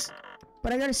fix things.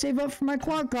 But I gotta save up for my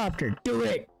quadcopter. Do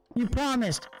it! You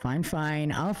promised.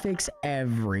 Fine. I'll fix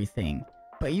everything.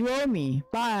 But you owe me.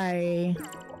 Bye.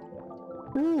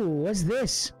 Ooh, what's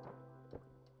this?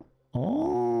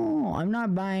 Oh, I'm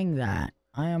not buying that.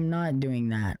 I am not doing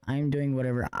that. I'm doing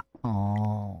whatever.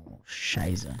 Oh,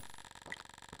 shiza.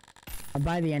 I'll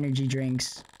buy the energy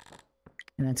drinks.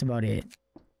 And that's about it.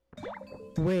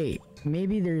 Wait,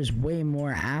 maybe there's way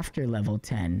more after level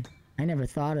 10. I never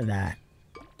thought of that.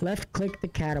 Left click the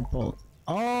catapult.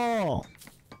 Oh!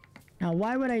 Now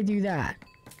why would I do that?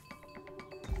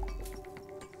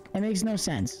 It makes no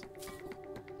sense.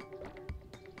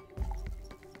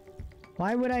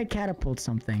 Why would I catapult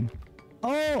something?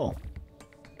 Oh!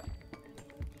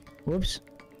 Whoops.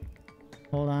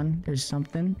 Hold on, there's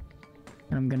something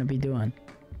that I'm gonna be doing.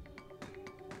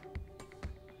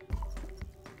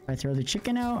 I throw the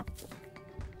chicken out.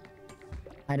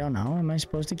 I don't know. Am I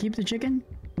supposed to keep the chicken?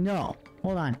 No.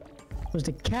 Hold on. I'm supposed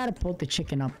to catapult the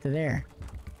chicken up to there.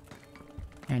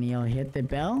 And he'll hit the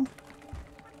bell.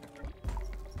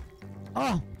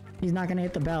 Oh! He's not gonna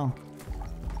hit the bell.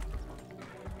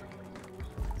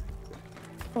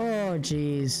 Oh,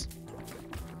 jeez.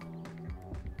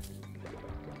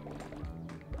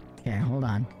 Okay, hold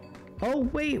on. Oh,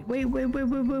 wait. I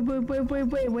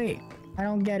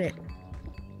don't get it.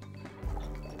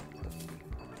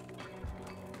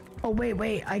 Oh,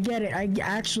 wait. I get it. I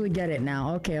actually get it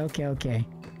now. Okay.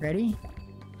 Ready?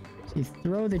 So you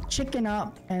throw the chicken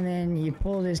up, and then you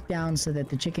pull this down so that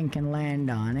the chicken can land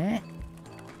on it.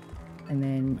 And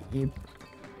then you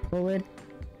pull it.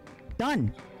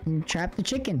 Done! You trap the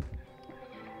chicken.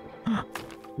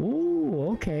 Ooh,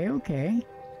 okay.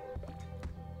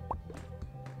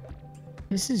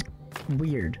 This is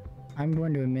weird. I'm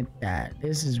going to admit that.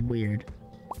 This is weird.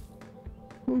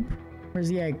 Oop. Where's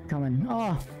the egg coming?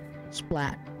 Oh,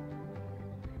 splat.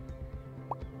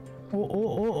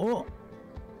 Oh.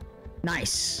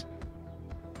 Nice.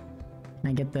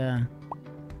 Can I get the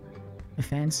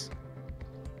fence?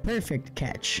 Perfect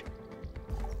catch.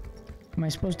 Am I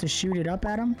supposed to shoot it up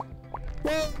at him?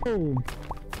 Whoa!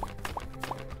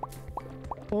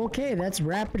 Okay, that's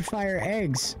rapid fire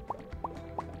eggs.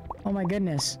 Oh my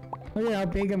goodness. Look at how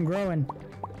big I'm growing.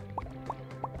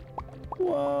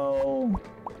 Whoa!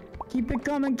 Keep it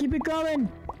coming!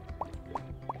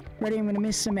 Ready, I'm gonna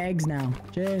miss some eggs now.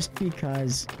 Just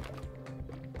because.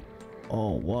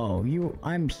 Oh, whoa.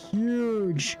 I'm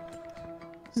huge.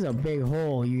 This is a big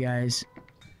hole, you guys.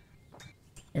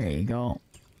 There you go.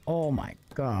 Oh my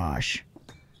gosh.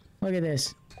 Look at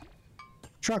this.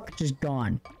 Truck just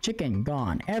gone. Chicken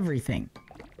gone. Everything.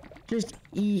 Just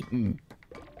eaten.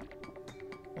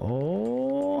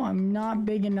 Oh, I'm not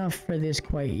big enough for this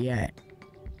quite yet.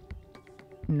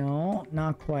 No,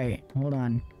 not quite. Hold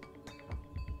on.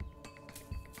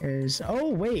 Oh,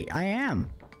 wait, I am.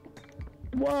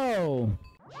 Whoa.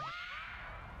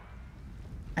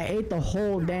 I ate the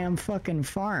whole damn fucking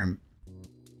farm.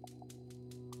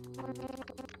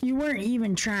 You weren't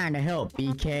even trying to help,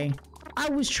 BK. I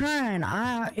was trying.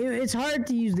 It's hard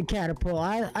to use the catapult.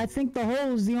 I think the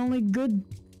hole is the only good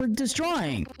for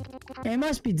destroying. It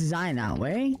must be designed that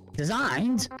way.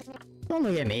 Designed? Don't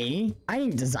look at me. I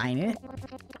didn't design it.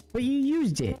 But you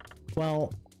used it.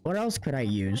 Well, what else could I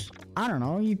use? I don't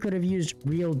know. You could have used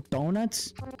real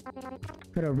donuts.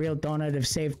 Could a real donut have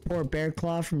saved poor Bear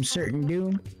Claw from certain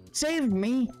doom? Saved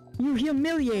me? You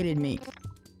humiliated me.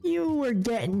 You were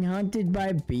getting hunted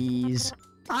by bees.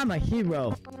 I'm a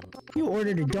hero. You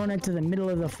ordered a donut to the middle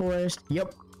of the forest?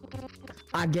 Yep.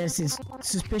 I guess it's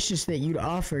suspicious that you'd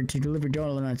offered to deliver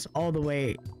donuts all the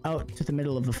way out to the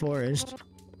middle of the forest.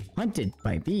 Hunted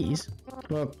by bees?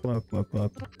 Look.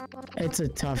 It's a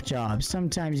tough job.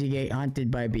 Sometimes you get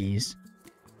hunted by bees.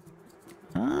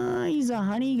 Ah, he's a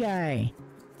honey guy.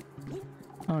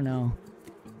 Oh no.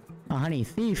 A honey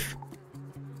thief.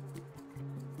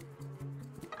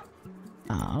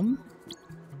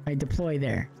 I deploy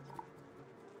there.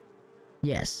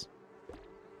 Yes.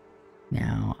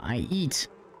 Now I eat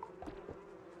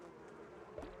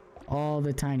all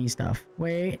the tiny stuff.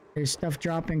 Wait, there's stuff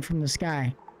dropping from the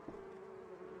sky.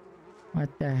 What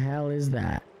the hell is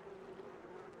that?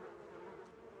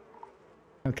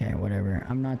 Okay, whatever.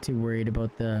 I'm not too worried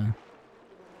about this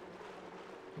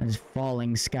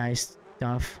falling sky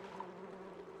stuff.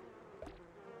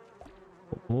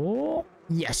 Oh,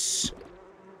 yes.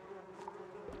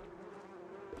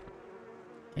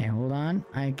 Okay, hold on.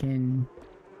 I can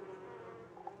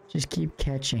just keep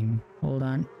catching. Hold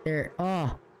on. There.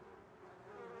 Oh.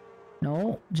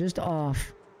 No, just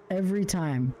off. Every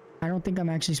time. I don't think I'm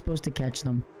actually supposed to catch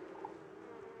them.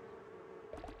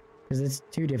 Because it's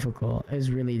too difficult. It's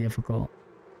really difficult.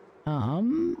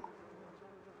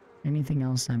 Anything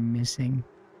else I'm missing?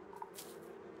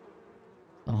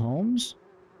 The homes?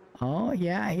 Oh,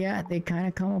 yeah. They kind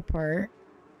of come apart.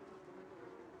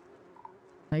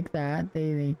 Like that.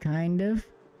 They kind of...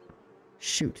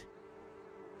 Shoot.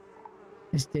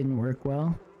 This didn't work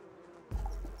well.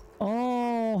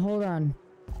 Oh, hold on.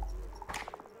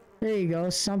 There you go.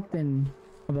 Something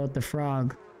about the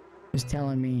frog was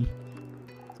telling me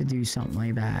to do something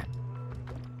like that.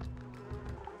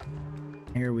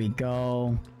 Here we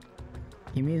go.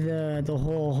 Give me the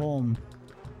whole home.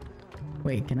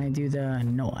 Wait, can I do the...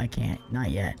 No, I can't. Not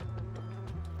yet.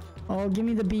 Oh, give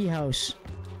me the bee house.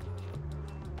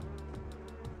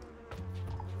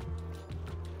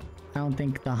 I don't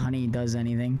think the honey does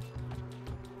anything.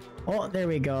 Oh, there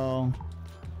we go.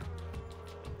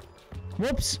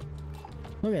 Whoops.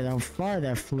 Look at how far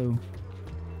that flew.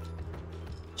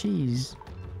 Jeez.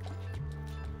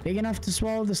 Big enough to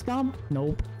swallow the stump?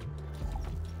 Nope.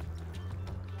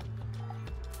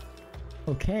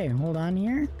 Okay, hold on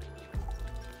here.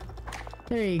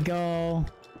 There you go.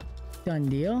 Done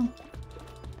deal.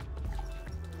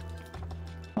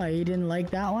 Oh, you didn't like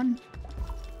that one?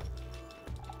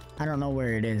 I don't know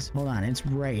where it is. Hold on, it's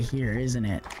right here, isn't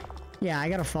it? Yeah, I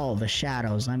gotta follow the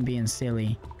shadows. I'm being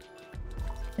silly.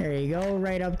 There you go,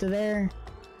 right up to there.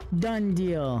 Done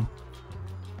deal.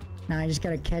 Now I just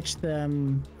gotta catch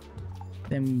them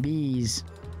bees.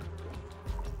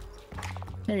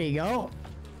 There you go.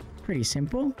 Pretty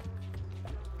simple.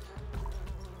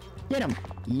 Get them.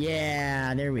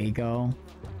 Yeah, there we go.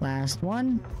 Last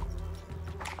one.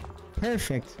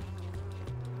 Perfect.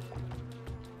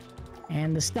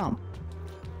 And the stump.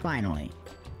 Finally.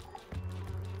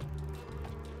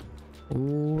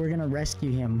 Ooh, we're gonna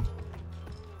rescue him.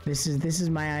 This is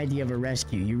my idea of a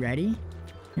rescue. You ready?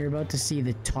 You're about to see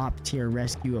the top tier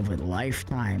rescue of a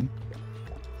lifetime.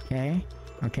 Okay?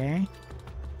 Okay?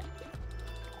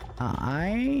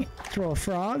 I throw a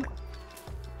frog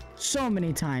so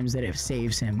many times that it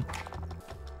saves him.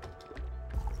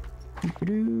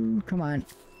 Come on.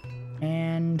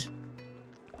 And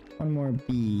one more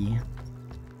bee.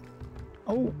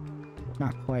 Oh,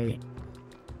 not quite.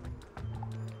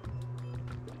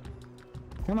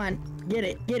 Come on, get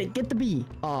it, get the bee.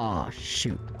 Oh,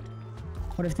 shoot.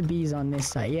 What if the bee's on this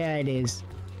side? Yeah, it is.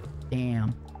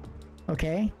 Damn.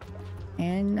 Okay.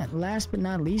 And last but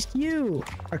not least, you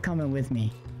are coming with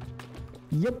me.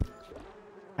 Yup.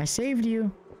 I saved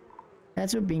you.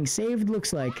 That's what being saved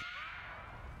looks like.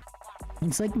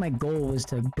 It's like my goal was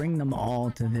to bring them all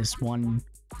to this one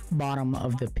bottom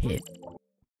of the pit.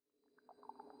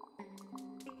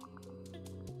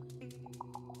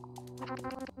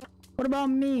 What about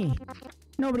me?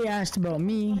 Nobody asked about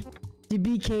me. Did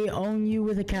BK own you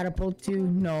with a catapult too?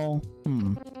 No.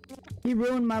 He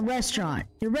ruined my restaurant.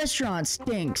 Your restaurant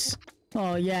stinks.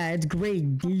 Oh yeah, it's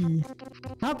grade D.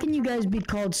 How can you guys be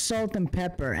called salt and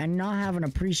pepper and not have an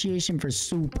appreciation for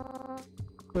soup?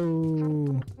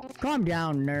 Boo. Calm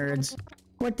down, nerds.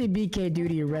 What did BK do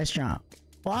to your restaurant?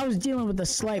 Well, I was dealing with a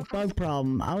slight bug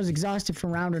problem. I was exhausted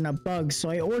from rounding up bugs, so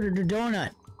I ordered a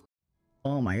donut.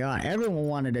 Oh my god, everyone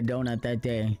wanted a donut that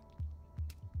day.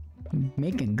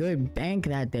 Making good bank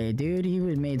that day, dude. He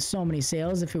would made so many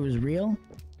sales if it was real.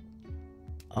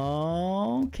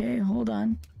 Okay, hold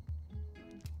on.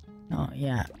 Oh,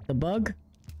 yeah. The bug?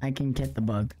 I can get the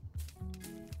bug.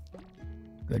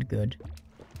 Good, good.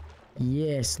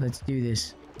 Yes, let's do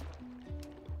this.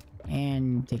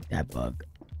 And take that bug.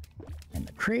 And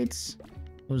the crates.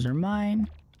 Those are mine.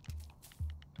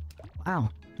 Wow,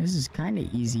 this is kind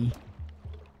of easy.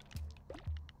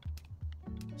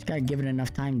 Just gotta give it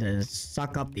enough time to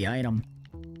suck up the item.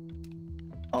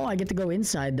 Oh, I get to go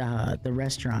inside the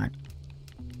restaurant.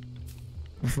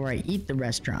 Before I eat the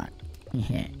restaurant.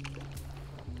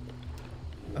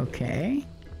 Okay.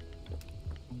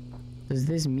 Does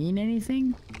this mean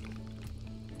anything?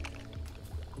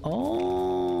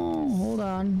 Oh, hold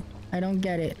on. I don't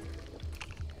get it.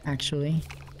 Actually.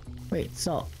 Wait,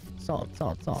 salt. Salt,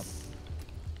 salt, salt.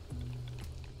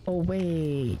 Oh,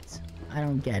 wait. I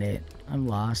don't get it. I'm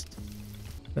lost.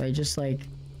 Do I just like...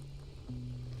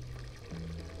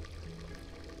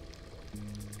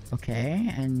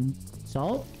 Okay, and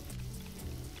salt?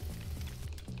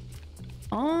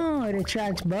 Oh, it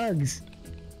attracts bugs.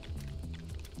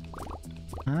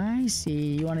 I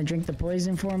see. You want to drink the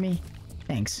poison for me?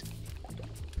 Thanks.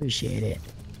 Appreciate it.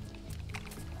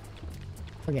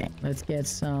 Okay, let's get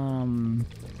some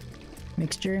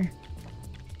mixture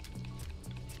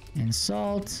and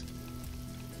salt.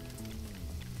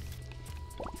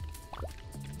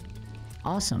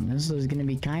 Awesome. This is gonna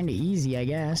be kind of easy, I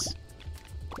guess.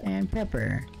 And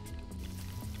pepper.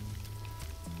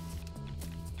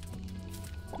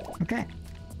 Okay.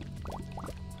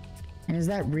 And is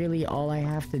that really all I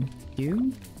have to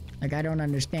do? Like, I don't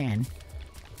understand.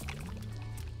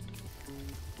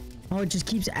 Oh, it just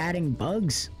keeps adding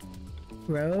bugs.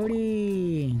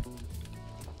 Grody.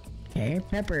 Okay,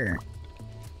 pepper.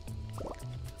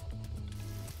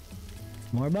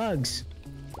 More bugs.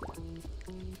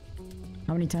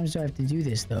 How many times do I have to do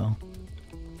this, though?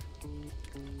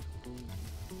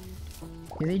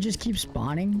 Do they just keep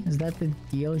spawning? Is that the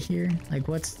deal here? Like,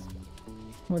 what's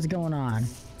going on?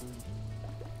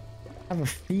 I have a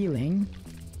feeling.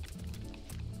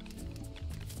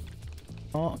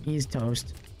 Oh, he's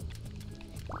toast.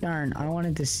 Darn, I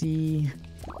wanted to see...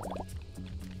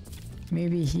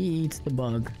 Maybe he eats the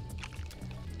bug.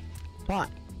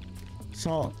 Pot.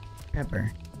 Salt.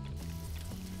 Pepper.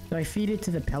 Do I feed it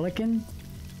to the pelican?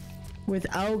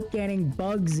 Without getting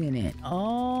bugs in it.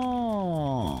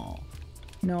 Oh.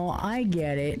 No, I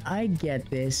get it. I get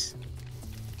this.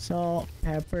 Salt,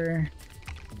 pepper.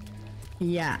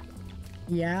 Yeah.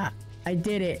 Yeah, I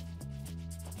did it.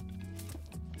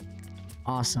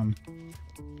 Awesome.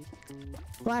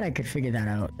 Glad I could figure that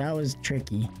out. That was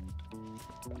tricky.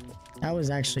 That was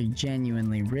actually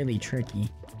genuinely really tricky.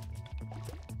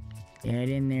 Get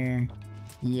in there.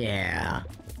 Yeah.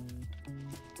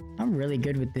 I'm really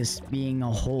good with this being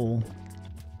a hole.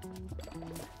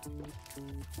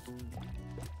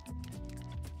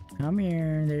 Come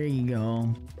here. There you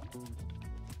go.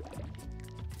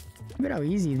 Look at how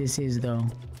easy this is, though.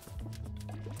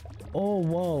 Oh,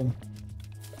 whoa.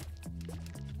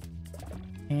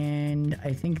 And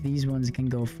I think these ones can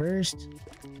go first.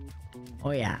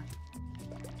 Oh, yeah.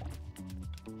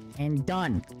 And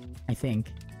done, I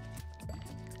think.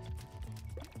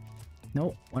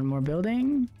 Nope. One more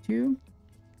building. Two.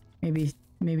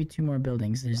 Maybe two more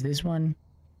buildings. There's this one.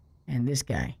 And this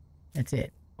guy. That's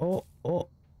it. Oh, oh.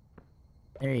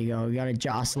 There you go. We gotta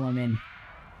jostle him in.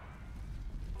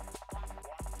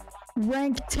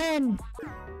 Rank 10!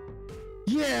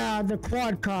 Yeah, the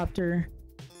quadcopter.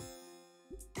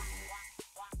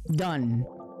 Done.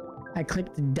 I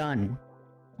clicked done.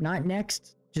 Not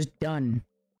next, just done.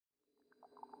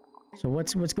 So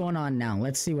what's going on now?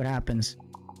 Let's see what happens.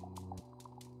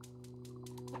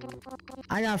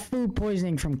 I got food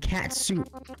poisoning from cat soup.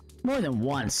 More than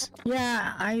once.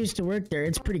 Yeah, I used to work there.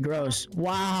 It's pretty gross.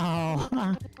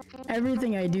 Wow.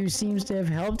 Everything I do seems to have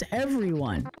helped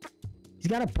everyone. He's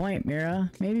got a point,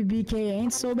 Mira. Maybe BK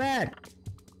ain't so bad.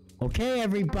 Okay,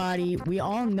 everybody. We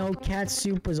all know cat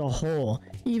soup was a hole,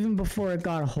 even before it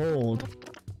got holed.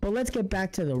 But let's get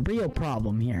back to the real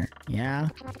problem here. Yeah?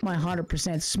 My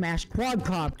 100% smashed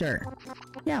quadcopter.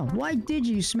 Yeah, why did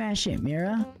you smash it,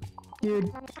 Mira?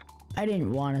 Dude, I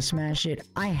didn't want to smash it.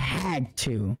 I had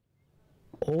to.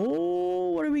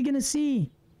 Oh, what are we gonna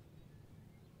see?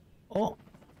 Oh.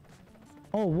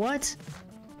 Oh, what?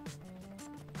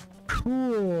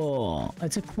 Cool.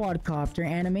 It's a quadcopter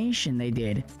animation they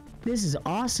did. This is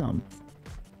awesome.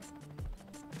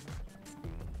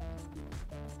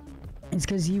 It's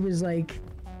because he was like...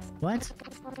 What?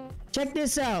 Check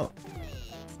this out.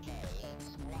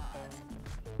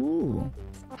 Ooh.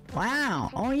 Wow.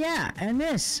 Oh yeah, and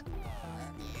this.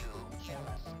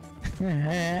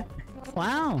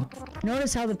 Wow.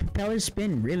 Notice how the propellers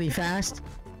spin really fast?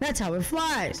 That's how it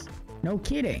flies. No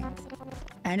kidding.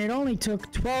 And it only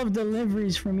took 12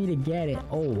 deliveries for me to get it.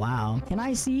 Oh wow. Can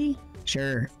I see?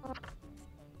 Sure.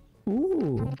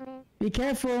 Ooh. Be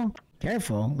careful.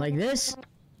 Careful. Like this?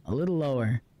 A little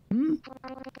lower. Hmm?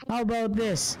 How about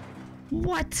this?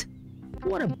 What?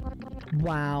 What a...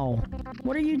 Wow.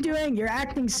 What are you doing? You're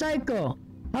acting psycho.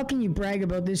 How can you brag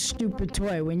about this stupid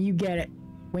toy when you get it?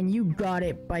 When you got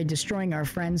it by destroying our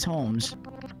friends' homes?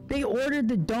 They ordered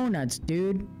the donuts,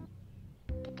 dude.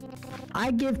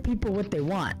 I give people what they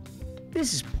want.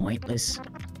 This is pointless.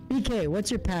 BK,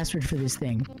 what's your password for this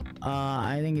thing?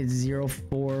 I think it's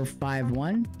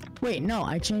 0451. Wait, no,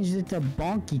 I changed it to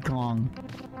Bonky Kong.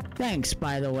 Thanks,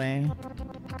 by the way.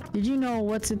 Did you know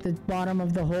what's at the bottom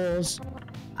of the holes?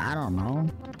 I don't know.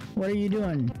 What are you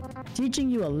doing? Teaching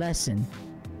you a lesson.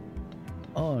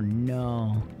 Oh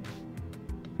no.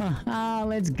 Haha,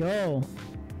 let's go.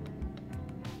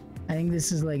 I think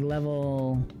this is like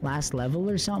last level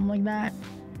or something like that.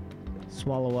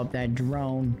 Swallow up that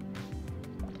drone.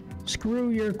 Screw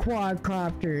your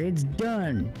quadcopter, it's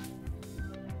done.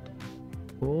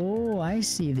 Oh, I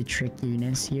see the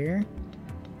trickiness here.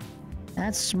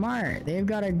 That's smart. They've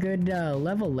got a good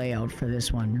level layout for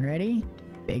this one. Ready?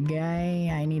 Big guy,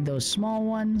 I need those small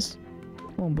ones.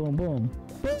 Boom, boom, boom.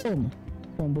 Boom!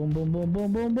 Boom, boom, boom, boom,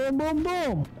 boom, boom, boom, boom,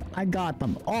 boom! I got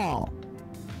them all.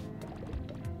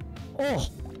 Oh,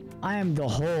 I am the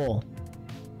whole.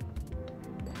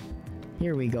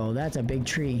 Here we go. That's a big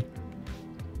tree.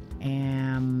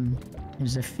 And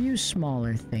there's a few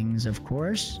smaller things, of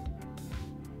course.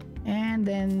 And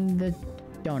then the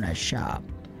donut shop.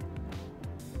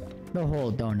 The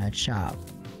whole donut shop.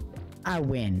 I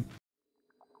win.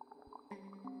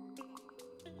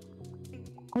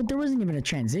 Oh, there wasn't even a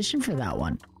transition for that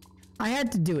one. I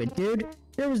had to do it, dude.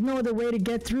 There was no other way to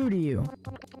get through to you.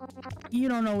 You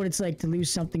don't know what it's like to lose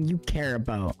something you care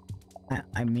about.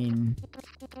 I mean...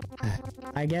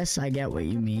 I guess I get what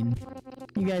you mean.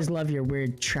 You guys love your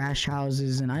weird trash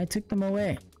houses, and I took them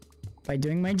away. By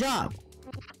doing my job.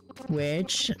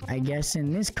 Which, I guess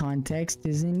in this context,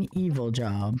 is an evil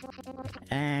job.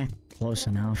 Close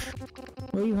enough.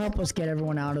 Will you help us get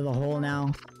everyone out of the hole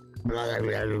now?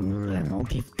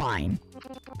 Okay, fine.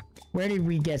 Where did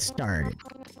we get started?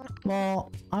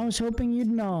 Well, I was hoping you'd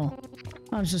know.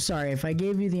 I'm so sorry if I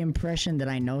gave you the impression that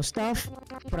I know stuff,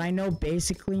 but I know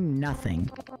basically nothing.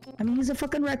 I mean, he's a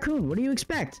fucking raccoon. What do you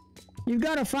expect? You've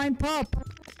got to find Pup.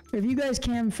 If you guys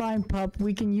can't find Pup,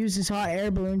 we can use this hot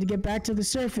air balloon to get back to the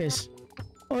surface.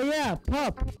 Oh yeah,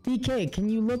 Pup. BK, can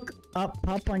you look up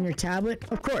Pup on your tablet?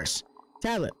 Of course.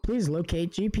 Tablet, please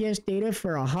locate GPS data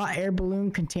for a hot air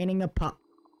balloon containing a pup.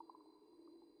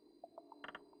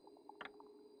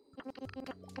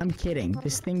 I'm kidding.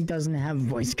 This thing doesn't have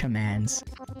voice commands.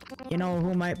 You know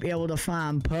who might be able to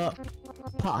find Pup?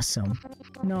 Possum.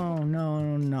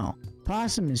 No.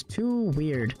 Possum is too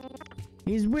weird.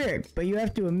 He's weird, but you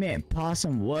have to admit,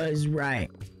 Possum was right.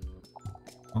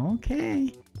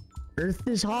 Okay. Earth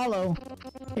is hollow.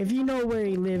 If you know where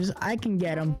he lives, I can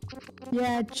get him.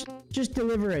 Yeah, just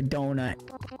deliver a donut.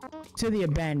 To the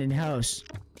abandoned house.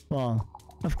 Well,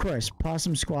 of course,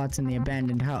 Possum squats in the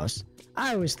abandoned house.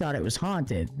 I always thought it was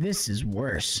haunted. This is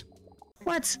worse.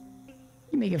 What?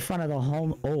 You making fun of the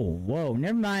home? Oh, whoa.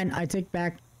 Never mind. I take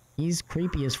back. He's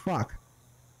creepy as fuck.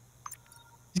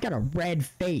 He's got a red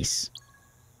face.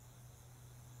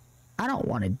 I don't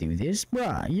want to do this.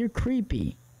 Bruh, you're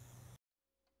creepy.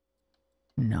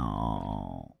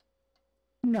 No.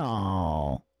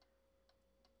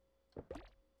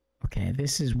 Okay,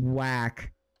 this is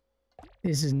whack.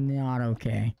 This is not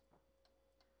okay.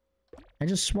 I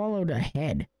just swallowed a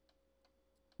head.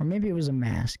 Or maybe it was a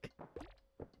mask.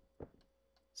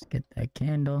 Let's get that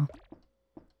candle.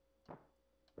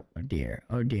 Oh dear,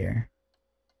 oh dear.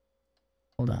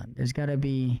 Hold on, there's gotta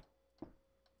be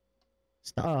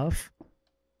stuff.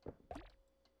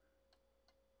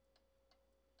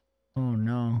 Oh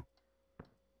no.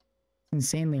 It's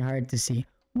insanely hard to see.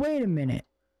 Wait a minute.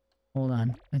 Hold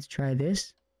on, let's try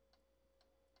this.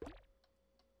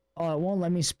 Oh, it won't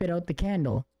let me spit out the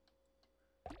candle.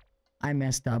 I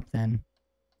messed up then.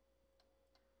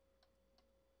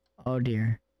 Oh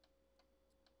dear.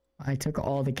 I took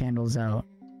all the candles out.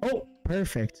 Oh,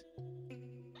 perfect.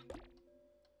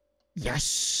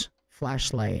 Yes!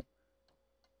 Flashlight.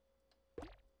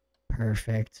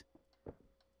 Perfect.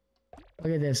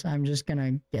 Look at this. I'm just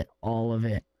gonna get all of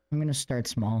it. I'm gonna start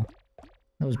small.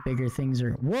 Those bigger things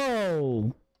are...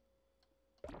 Whoa!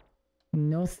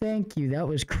 No thank you. That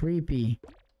was creepy.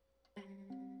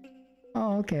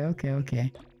 Oh, okay, okay,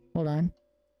 okay. Hold on.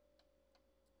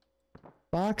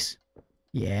 Box?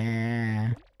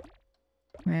 Yeah.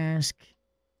 Mask.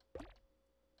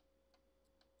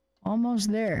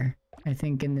 Almost there, I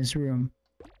think, in this room.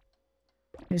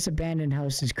 This abandoned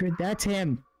house is creepy. That's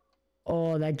him!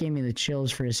 Oh, that gave me the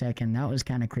chills for a second. That was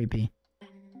kind of creepy.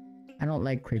 I don't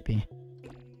like creepy.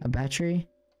 A battery?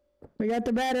 We got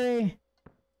the battery!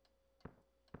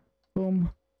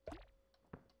 Boom.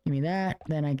 Give me that.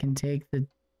 Then I can take the...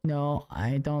 No,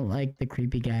 I don't like the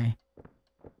creepy guy.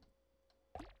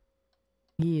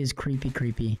 He is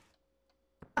creepy.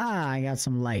 Ah, I got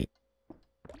some light.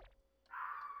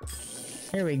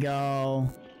 Here we go.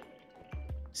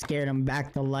 Scared him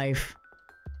back to life.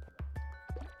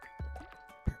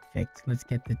 Perfect. Let's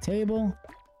get the table.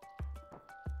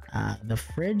 The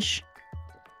fridge.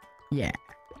 Yeah.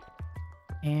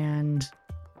 And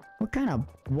what kind of...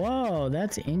 Whoa,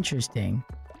 that's interesting.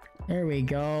 There we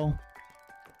go.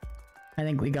 I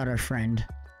think we got our friend.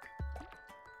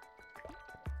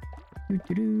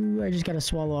 I just gotta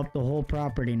swallow up the whole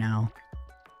property now.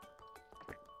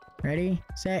 Ready,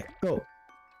 set, go.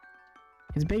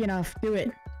 It's big enough. Do it.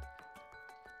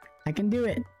 I can do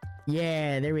it.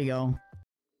 Yeah, there we go.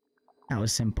 That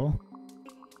was simple.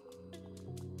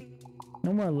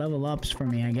 No more level ups for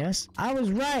me, I guess. I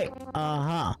was right.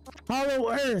 Hollow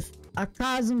Earth. A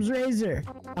Cosm's Razor.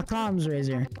 A Com's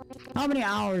Razor. How many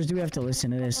hours do we have to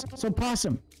listen to this? So,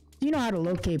 Possum, do you know how to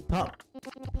locate Pup?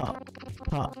 Pup.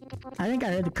 I think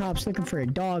I heard the cops looking for a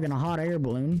dog in a hot air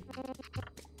balloon.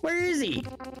 Where is he?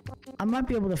 I might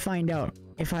be able to find out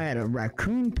if I had a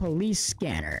raccoon police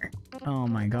scanner. Oh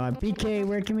my god. BK,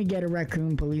 where can we get a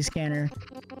raccoon police scanner?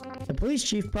 The police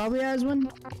chief probably has one,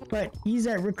 but he's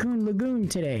at Raccoon Lagoon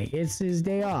today. It's his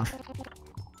day off.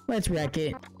 Let's wreck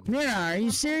it. Mira, are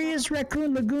you serious?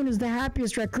 Raccoon Lagoon is the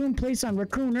happiest raccoon place on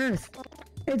Raccoon Earth.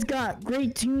 It's got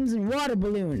great tunes and water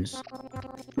balloons.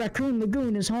 Raccoon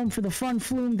Lagoon is home for the fun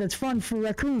flume that's fun for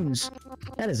raccoons.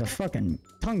 That is a fucking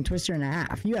tongue twister and a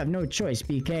half. You have no choice,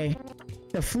 BK.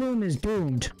 The flume is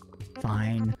doomed.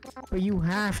 Fine. But you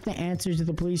have to answer to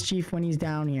the police chief when he's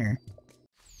down here.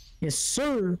 Yes,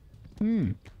 sir.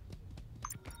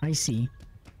 I see.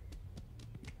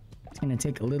 It's gonna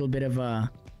take a little bit of a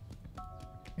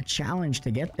challenge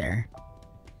to get there.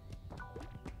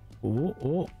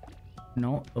 Oh.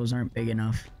 No, those aren't big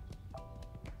enough.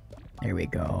 There we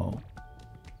go.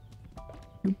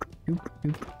 Duke.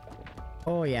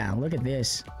 Oh yeah, look at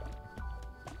this.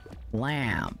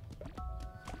 Lamb.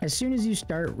 As soon as you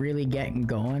start really getting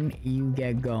going, you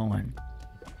get going.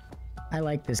 I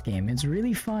like this game. It's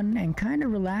really fun and kind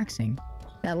of relaxing.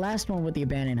 That last one with the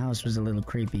abandoned house was a little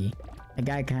creepy. The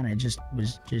guy kind of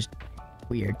was just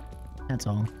weird. That's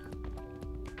all.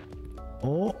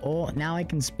 Oh, now I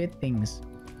can spit things.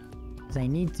 Because I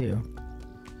need to.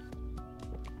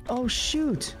 Oh,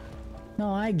 shoot.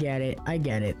 No, I get it.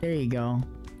 There you go.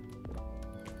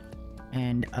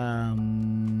 And, I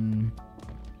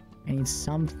need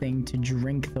something to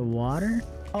drink the water.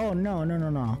 Oh, no.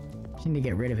 Just need to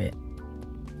get rid of it.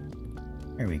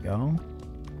 There we go.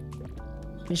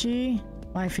 Fishy?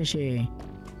 Why fishy?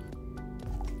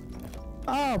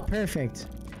 Oh, perfect.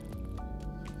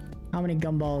 How many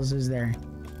gumballs is there?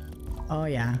 Oh,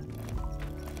 yeah.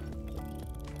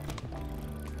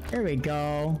 There we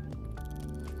go.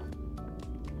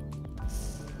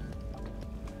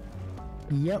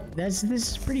 Yep, this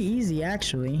is pretty easy,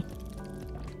 actually.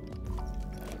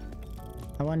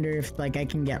 I wonder if, like, I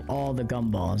can get all the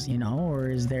gumballs, you know? Or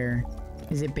is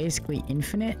it basically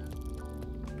infinite?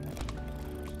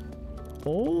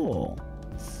 Oh!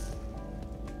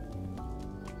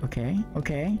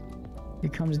 Okay.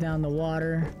 It comes down the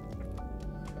water.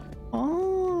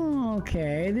 Oh,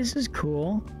 okay. This is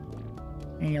cool.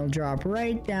 And you'll drop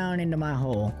right down into my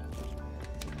hole.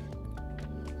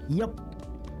 Yup.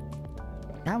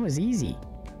 That was easy.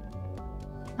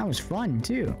 That was fun,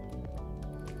 too.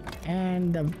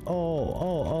 And the...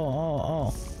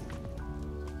 Oh.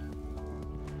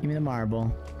 Give me the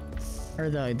marble. Or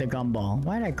the gumball.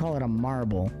 Why did I call it a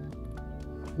marble?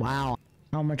 Wow.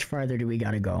 How much farther do we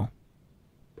gotta go?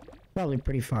 Probably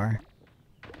pretty far.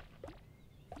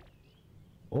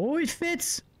 Oh, it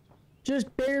fits!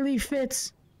 Just barely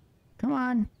fits. Come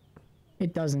on.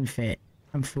 It doesn't fit.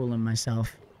 I'm fooling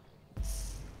myself.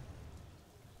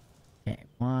 Okay,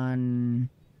 1,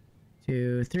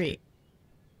 2, 3.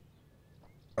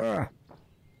 Get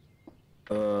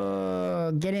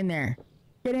in there.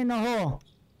 Get in the hole.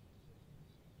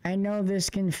 I know this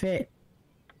can fit.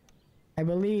 I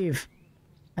believe.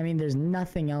 I mean, there's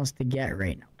nothing else to get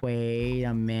right now. Wait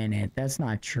a minute. That's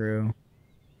not true.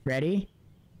 Ready?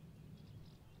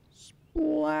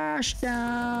 Splash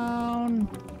down.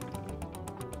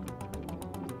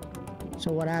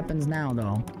 So what happens now,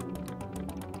 though?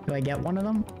 Do I get one of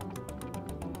them?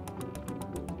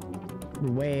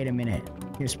 Wait a minute.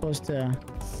 You're supposed to...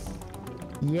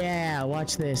 Yeah,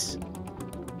 watch this.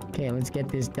 Okay, let's get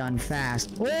this done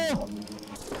fast. Oh!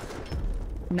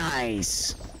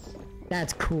 Nice!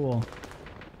 That's cool.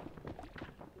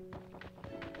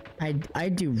 I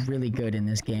do really good in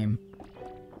this game.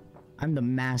 I'm the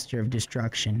master of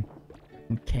destruction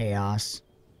and chaos.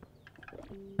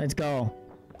 Let's go.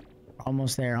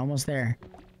 Almost there, almost there.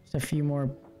 Just a few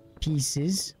more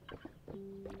pieces.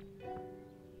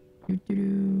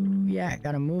 Yeah,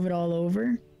 gotta move it all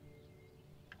over.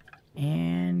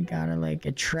 And gotta like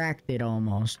attract it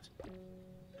almost.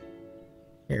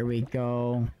 There we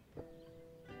go.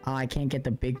 Oh, I can't get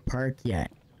the big park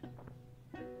yet.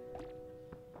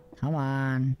 Come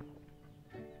on.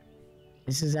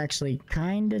 This is actually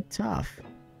kind of tough.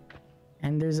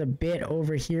 And there's a bit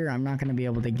over here I'm not gonna be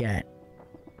able to get.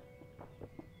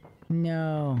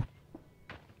 No.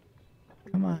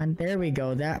 Come on, there we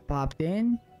go. That popped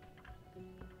in.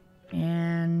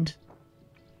 And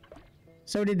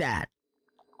so did that.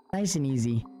 Nice and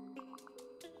easy.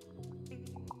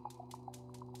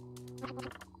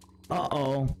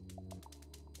 Uh-oh.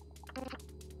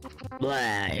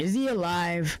 Blah. Is he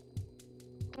alive?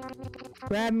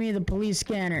 Grab me the police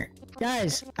scanner.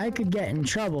 Guys, I could get in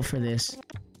trouble for this.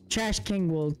 Trash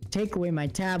King will take away my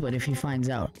tablet if he finds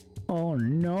out. Oh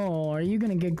no, are you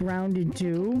gonna get grounded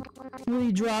too? Will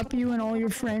he drop you and all your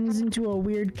friends into a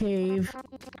weird cave?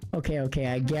 Okay,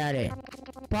 I get it.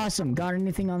 Possum, got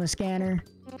anything on the scanner?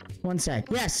 One sec.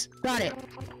 Yes, got it.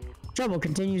 Trouble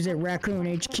continues at Raccoon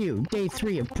HQ. Day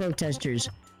 3 of protesters.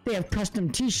 They have custom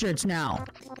t-shirts now.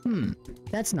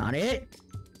 That's not it.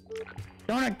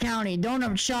 Donut County,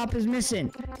 donut shop is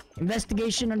missing.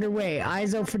 Investigation underway.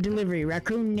 Eyes out for delivery.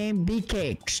 Raccoon named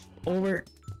BK. Over.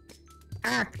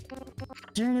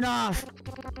 Turn it off.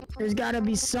 There's gotta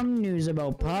be some news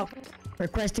about Pup.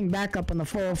 Requesting backup on the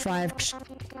 405.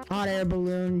 Hot air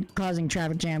balloon causing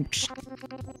traffic jam.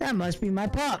 That must be my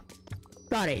Pup.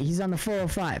 Got it. He's on the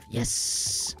 405.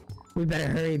 Yes. We better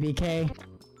hurry, BK.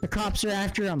 The cops are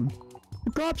after him.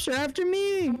 The cops are after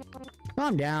me.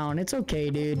 Calm down. It's okay,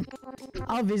 dude.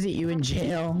 I'll visit you in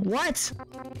jail. What?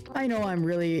 I know I'm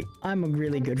a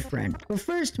really good friend. But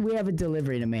first, we have a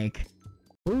delivery to make.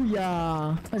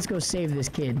 Booyah! Let's go save this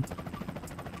kid.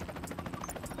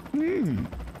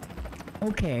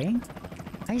 Okay.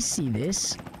 I see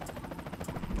this.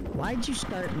 Why'd you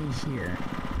start me here?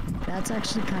 That's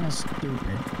actually kind of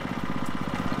stupid.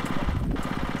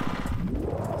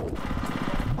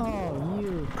 Oh,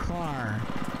 you car.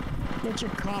 Get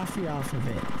your coffee off of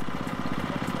it.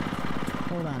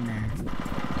 Hold on there.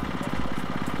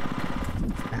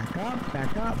 Back up,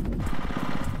 back up.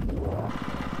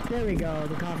 There we go,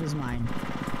 the coffee's mine.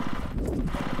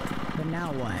 But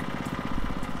now what?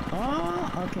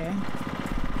 Oh, okay.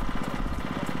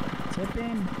 Tip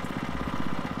in.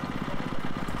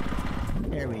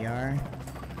 There we are.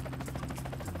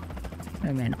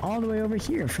 And then all the way over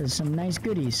here for some nice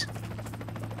goodies.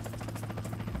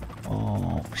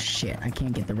 Oh, shit, I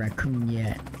can't get the raccoon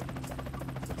yet.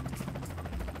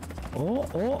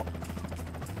 Oh.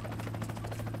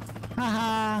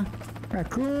 Haha.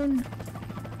 Raccoon.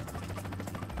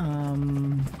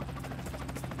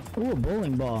 Ooh, a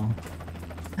bowling ball.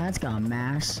 That's got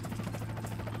mass.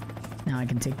 Now I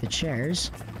can take the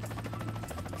chairs.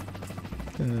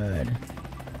 Good.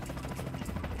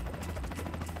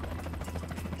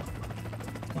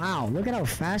 Wow, look at how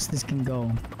fast this can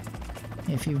go.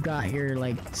 If you've got your,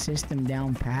 like, system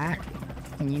down pat,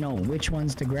 and you know which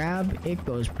ones to grab, it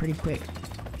goes pretty quick.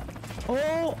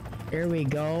 Oh! There we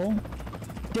go.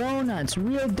 donuts.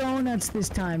 Real donuts this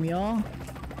time, y'all.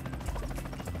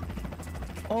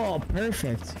 Oh,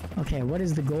 perfect. Okay, what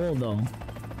is the goal, though?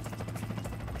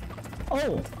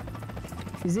 Oh!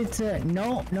 Is it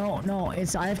no, no, no.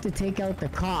 It's I have to take out the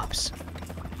cops.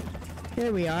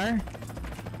 There we are.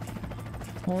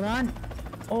 Hold on.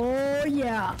 Oh,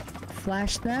 yeah.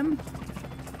 Flash them.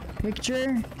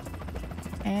 Picture.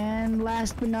 And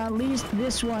last but not least,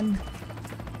 this one.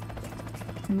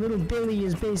 Little Billy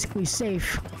is basically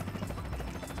safe.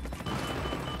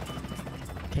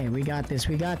 Okay, we got this.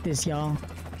 We got this, y'all.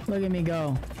 Look at me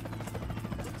go.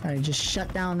 Alright, just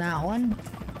shut down that one.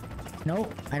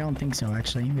 Nope, I don't think so,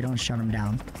 actually. We don't shut them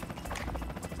down.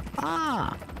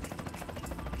 Ah!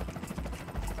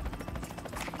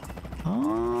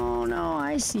 Oh, no,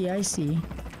 I see, I see.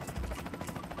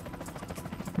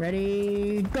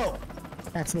 Ready, go!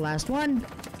 That's the last one.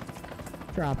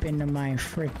 Drop into my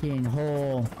freaking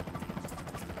hole.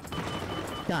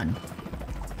 Done.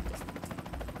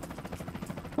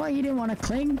 Well, you didn't want to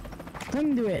cling?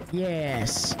 Cling to it,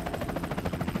 yes.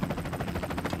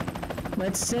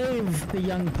 Let's save the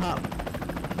young pup.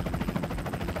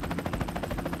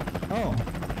 Oh.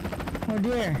 Oh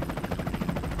dear.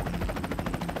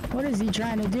 What is he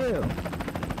trying to do?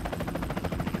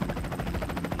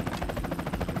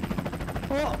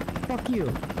 Oh, fuck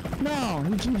you. No,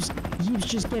 he keeps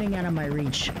just getting out of my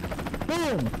reach.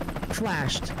 Boom!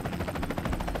 Flashed.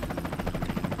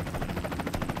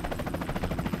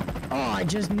 Oh, I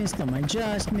just missed him. I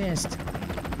just missed.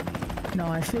 No,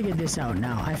 I figured this out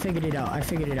now. I figured it out. I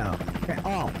figured it out. Okay.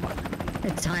 Oh, fuck.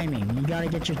 It's timing. You gotta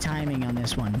get your timing on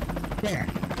this one. There.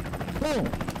 Boom!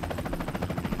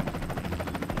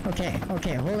 Okay,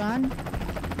 okay, hold on.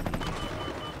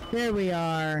 There we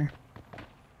are.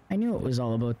 I knew it was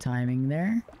all about timing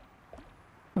there.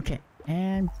 Okay,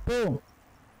 and boom.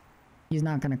 He's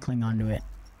not gonna cling onto it.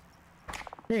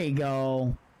 There you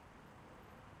go.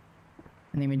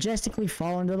 And they majestically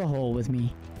fall into the hole with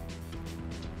me.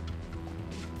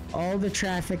 All the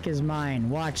traffic is mine.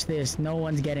 Watch this. No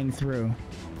one's getting through.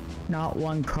 Not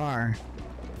one car.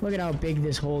 Look at how big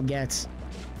this hole gets.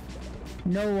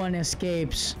 No one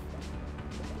escapes.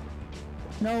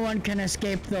 No one can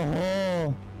escape the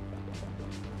hole.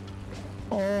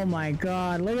 Oh my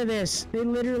god, look at this. They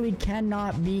literally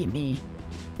cannot beat me.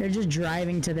 They're just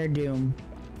driving to their doom.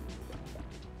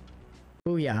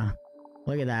 Booyah.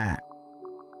 Look at that.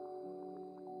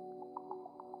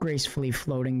 Gracefully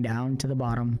floating down to the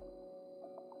bottom.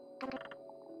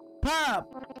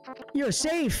 Pup! You're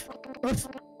safe! Oof.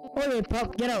 Okay,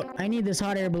 pup, get out. I need this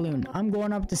hot air balloon. I'm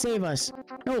going up to save us.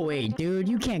 No way, dude.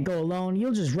 You can't go alone.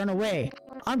 You'll just run away.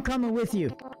 I'm coming with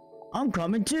you. I'm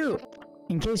coming too.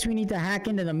 In case we need to hack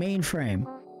into the mainframe.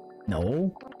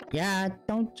 No. Yeah,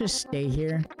 don't just stay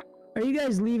here. Are you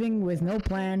guys leaving with no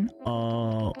plan?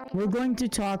 We're going to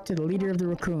talk to the leader of the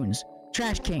raccoons,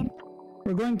 Trash King.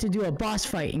 We're going to do a boss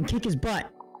fight and kick his butt.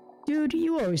 Dude,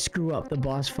 you always screw up the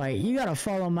boss fight. You gotta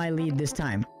follow my lead this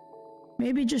time.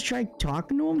 Maybe just try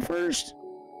talking to him first?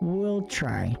 We'll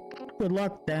try. Good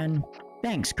luck then.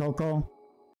 Thanks, Coco.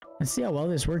 Let's see how well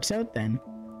this works out then.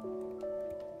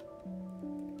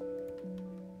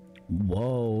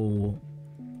 Whoa.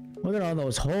 Look at all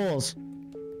those holes.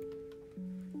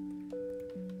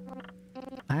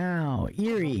 Wow,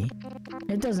 eerie.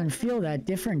 It doesn't feel that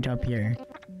different up here.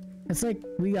 It's like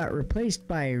we got replaced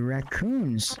by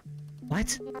raccoons.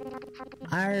 What?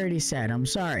 I already said, I'm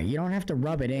sorry. You don't have to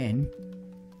rub it in.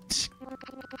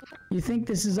 You think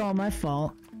this is all my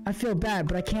fault? I feel bad,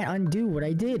 but I can't undo what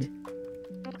I did.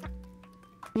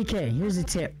 BK, here's a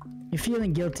tip. You're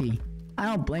feeling guilty. I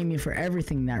don't blame you for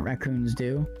everything that raccoons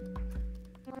do.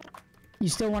 You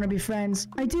still want to be friends?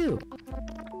 I do.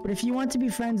 But if you want to be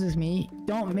friends with me,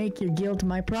 don't make your guilt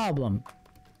my problem.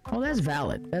 Oh, that's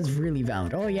valid. That's really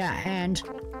valid. Oh yeah, and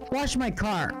wash my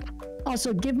car.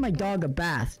 Also, give my dog a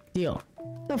bath. Deal.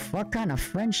 The fuck kind of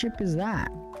friendship is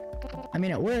that? I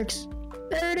mean, it works.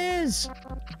 There it is!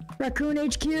 Raccoon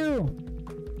HQ!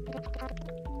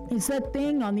 It's that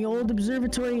thing on the old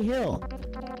observatory hill.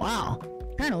 Wow,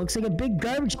 kinda looks like a big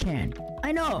garbage can.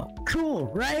 I know, cool,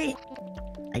 right?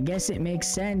 I guess it makes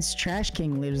sense. Trash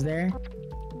King lives there.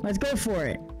 Let's go for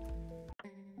it.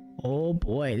 Oh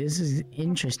boy, this is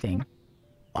interesting.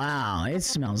 Wow, it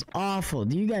smells awful.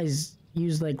 Do you guys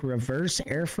use like reverse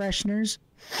air fresheners?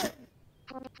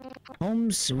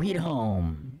 Home sweet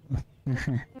home.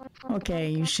 Okay,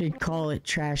 you should call it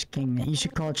Trash King. You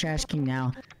should call Trash King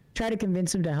now. Try to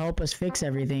convince him to help us fix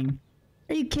everything.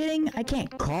 Are you kidding? I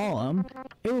can't call him.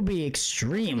 It will be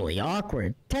extremely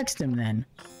awkward. Text him then.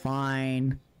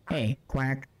 Fine. Hey,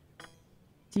 Quack.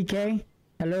 TK?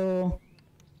 Hello?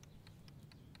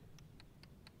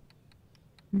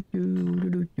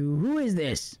 Who is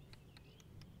this?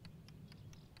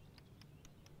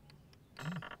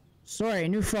 Sorry,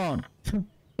 new phone.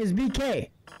 It's BK.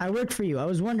 I work for you. I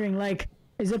was wondering, like,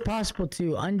 is it possible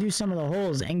to undo some of the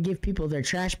holes and give people their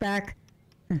trash back?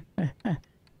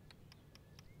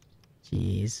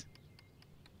 Jeez.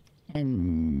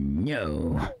 And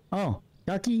no. Oh,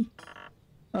 Ducky?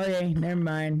 Okay, never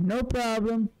mind. No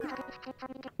problem.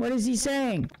 What is he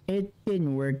saying? It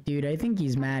didn't work, dude. I think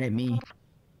he's mad at me.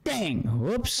 Dang.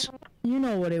 Whoops. You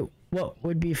know what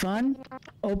would be fun?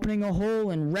 Opening a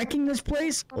hole and wrecking this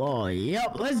place? Oh,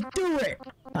 yep. Let's do it.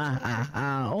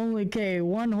 Only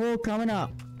one hole coming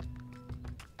up.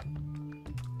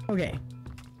 Okay.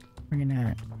 We're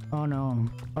gonna... Oh, no.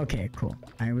 Okay, cool.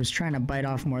 I was trying to bite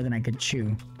off more than I could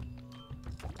chew.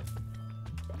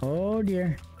 Oh,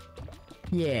 dear.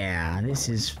 Yeah, this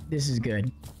is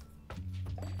good.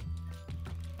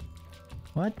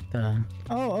 What the?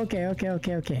 Oh,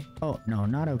 okay. Oh, no,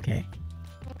 not okay.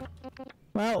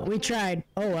 Well, we tried.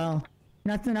 Oh, well.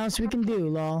 Nothing else we can do,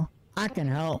 lol. I can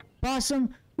help.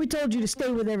 Possum, we told you to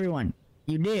stay with everyone.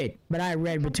 You did, but I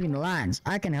read between the lines.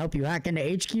 I can help you hack into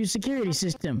HQ security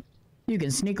system. You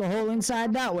can sneak a hole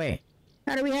inside that way.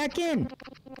 How do we hack in?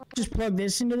 Just plug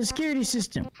this into the security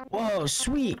system. Whoa,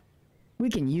 sweet. We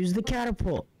can use the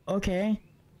catapult. Okay.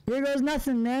 Here goes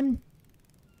nothing then.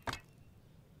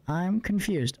 I'm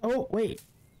confused. Oh, wait.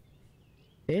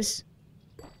 This?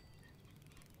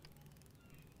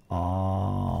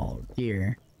 Oh,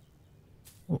 dear.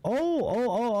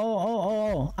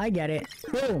 Oh. I get it.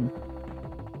 Boom.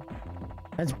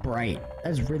 That's bright.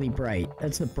 That's really bright.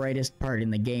 That's the brightest part in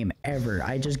the game ever.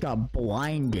 I just got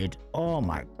blinded. Oh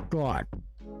my god.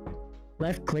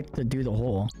 Left click to do the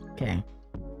hole. Okay.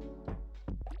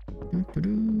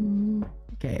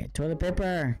 Okay, toilet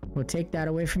paper. We'll take that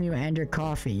away from you and your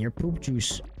coffee, your poop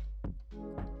juice.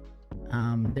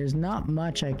 There's not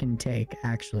much I can take,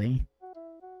 actually.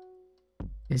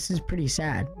 This is pretty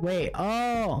sad. Wait,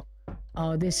 oh,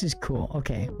 this is cool.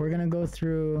 Okay, we're gonna go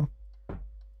through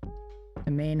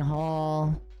the main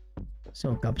hall.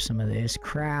 Soak up some of this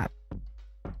crap.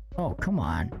 Oh, come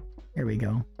on. Here we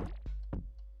go.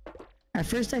 At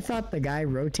first I thought the guy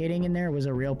rotating in there was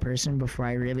a real person before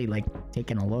I really, like,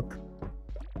 taken a look.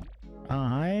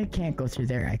 I can't go through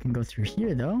there. I can go through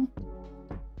here, though.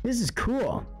 This is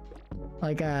cool.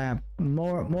 Like a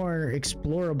more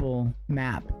explorable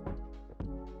map.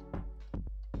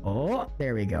 Oh,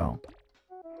 there we go.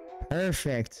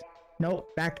 Perfect. Nope,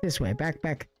 back this way.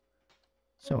 Back.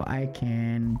 So I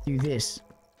can do this.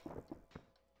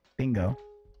 Bingo.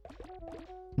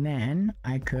 And then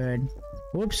I could...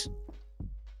 Whoops.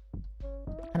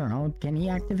 I don't know. Can he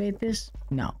activate this?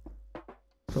 No.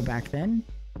 Go back then.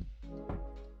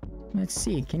 Let's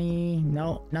see. Can he...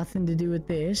 No, nothing to do with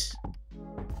this.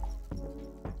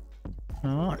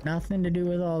 No, nothing to do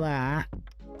with all that.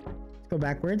 Let's go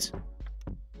backwards.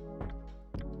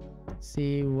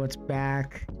 See what's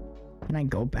back. Can I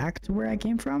go back to where I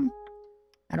came from?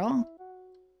 At all?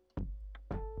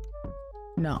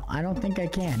 No, I don't think I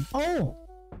can. Oh!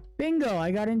 Bingo!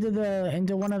 I got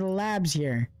into one of the labs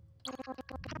here.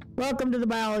 Welcome to the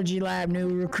biology lab, new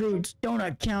recruits.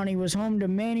 Donut County was home to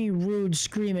many rude,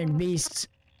 screaming beasts.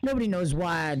 Nobody knows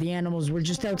why. The animals were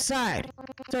just outside.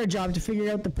 It's our job to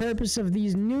figure out the purpose of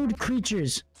these nude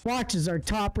creatures. Watch as our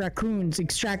top raccoons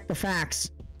extract the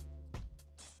facts.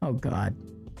 Oh god.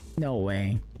 No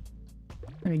way.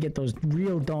 Let me get those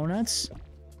real donuts. I'm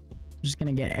just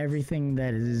gonna get everything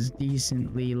that is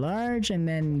decently large, and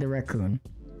then the raccoon.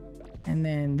 And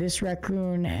then this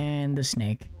raccoon and the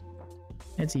snake.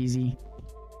 It's easy.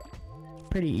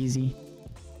 Pretty easy.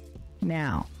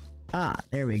 Now.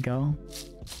 There we go.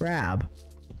 Grab.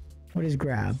 What is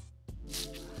grab?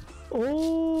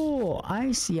 Oh,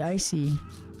 I see.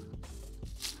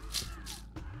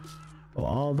 Go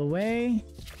all the way.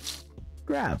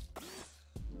 Grab.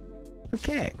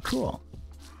 Okay, cool.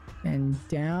 And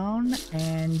down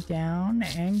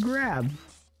and grab.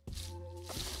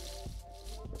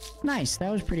 Nice, that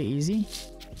was pretty easy.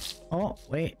 Oh,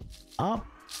 wait. Up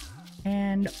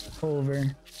and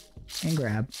over and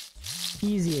grab.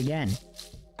 Easy again.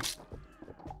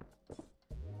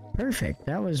 Perfect,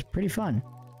 that was pretty fun.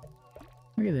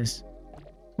 Look at this.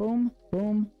 Boom,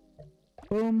 boom,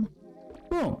 boom,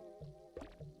 boom.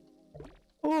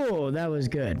 Oh, that was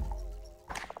good.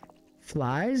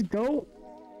 Flies, go.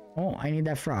 Oh, I need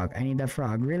that frog. I need that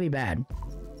frog really bad.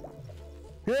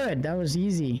 Good, that was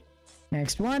easy.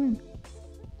 Next one.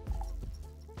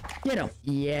 Get him.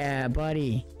 Yeah,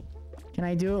 buddy. Can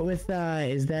I do it with,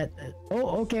 is that...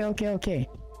 Oh, okay.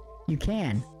 You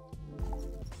can.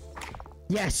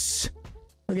 Yes!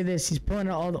 Look at this. He's pulling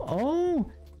out all the...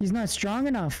 Oh! He's not strong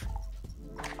enough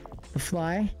to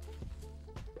fly.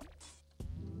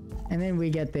 And then we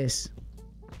get this.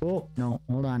 Oh, no.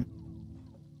 Hold on.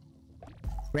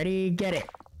 Ready? Get it.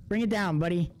 Bring it down,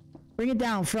 buddy. Bring it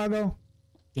down, Froggo.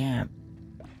 Damn.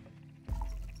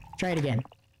 Try it again.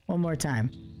 One more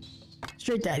time.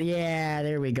 Straight down. Yeah,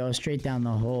 there we go. Straight down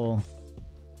the hole.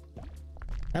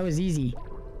 That was easy.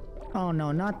 Oh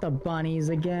no, not the bunnies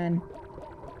again.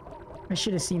 I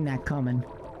should have seen that coming.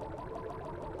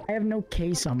 I have no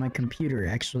case on my computer,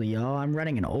 actually, y'all. I'm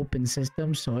running an open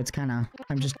system, so it's kind of...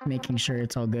 I'm just making sure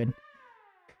it's all good.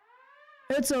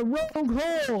 It's a rogue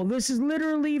hole! This is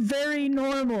literally very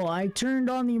normal. I turned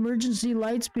on the emergency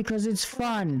lights because it's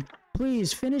fun.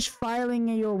 Please, finish filing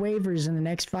your waivers in the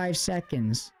next 5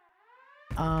 seconds.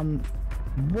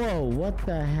 Whoa, what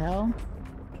the hell?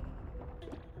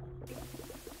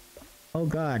 Oh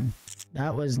god,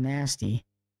 that was nasty.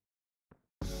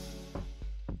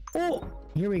 Oh,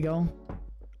 here we go.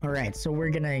 All right, so we're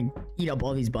gonna eat up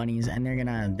all these bunnies, and they're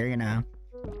gonna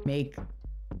make.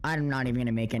 I'm not even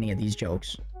gonna make any of these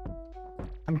jokes.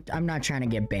 I'm not trying to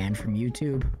get banned from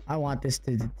YouTube. I want this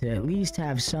to at least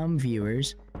have some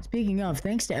viewers. Speaking of,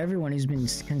 thanks to everyone who's been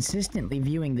consistently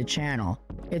viewing the channel.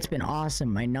 It's been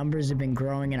awesome. My numbers have been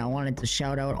growing, and I wanted to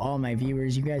shout out all my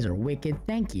viewers. You guys are wicked.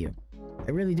 Thank you.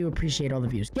 I really do appreciate all the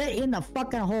views. Get in the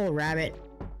fucking hole, rabbit.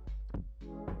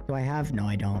 Do I have? No,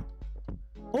 I don't.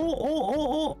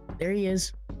 Oh. There he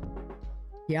is.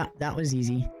 Yeah, that was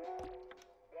easy.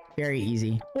 Very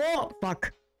easy. Oh,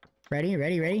 fuck. Ready?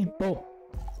 Boom.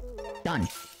 Done.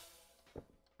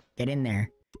 Get in there.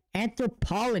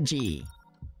 Anthropology.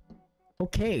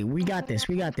 Okay, we got this.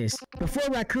 Before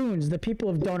raccoons, the people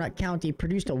of Donut County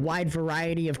produced a wide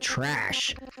variety of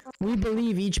trash. We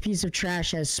believe each piece of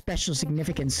trash has special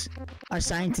significance. Our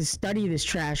scientists study this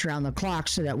trash around the clock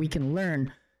so that we can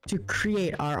learn to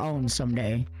create our own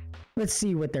someday. Let's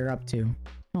see what they're up to.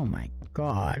 Oh my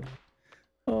god.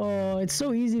 Oh, it's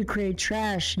so easy to create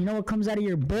trash. You know what comes out of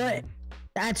your butt?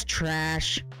 That's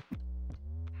trash.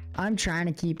 I'm trying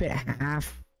to keep it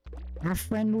half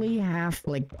friendly, half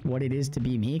like what it is to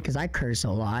be me, because I curse a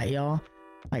lot, y'all.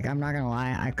 Like, I'm not gonna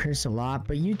lie, I curse a lot,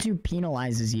 but YouTube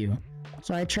penalizes you.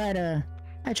 So I try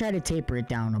to taper it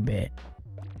down a bit.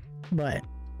 But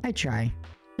I try.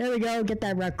 There we go, get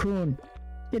that raccoon.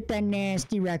 Get that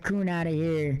nasty raccoon out of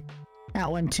here. That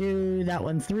one 2, that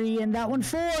one 3, and that one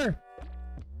 4.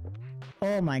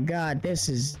 Oh my god, this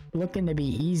is looking to be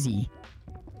easy.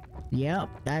 Yep,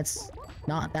 that's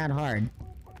not that hard.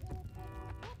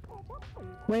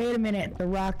 Wait a minute, the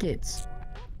rockets.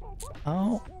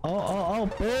 Oh,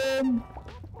 boom.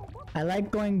 I like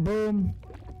going boom.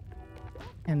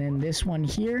 And then this one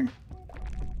here.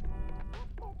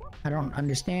 I don't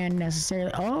understand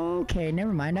necessarily. Oh, okay,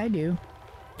 never mind, I do.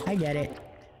 I get it.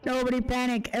 Nobody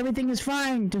panic, everything is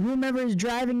fine. To whomever is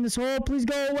driving this hole, please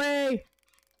go away.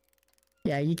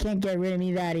 Yeah, you can't get rid of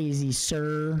me that easy,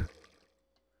 sir.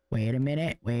 Wait a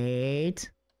minute,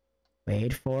 wait.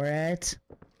 Wait for it.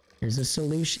 There's a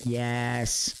solution.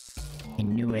 Yes. I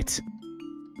knew it.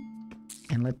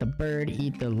 And let the bird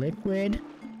eat the liquid.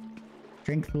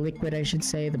 Drink the liquid, I should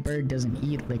say. The bird doesn't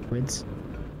eat liquids.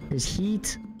 There's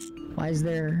heat. Why is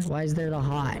there the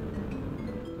hot?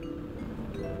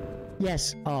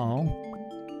 Yes. Oh.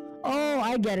 Oh,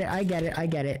 I get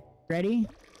it. Ready?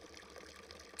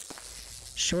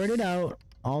 Short it out.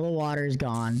 All the water's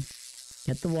gone.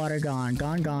 Get the water gone.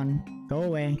 Gone. Go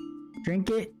away. Drink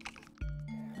it.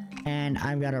 And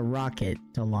I've got a rocket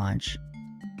to launch.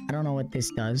 I don't know what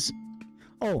this does.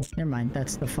 Oh, never mind.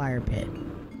 That's the fire pit.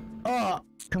 Oh,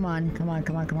 come on.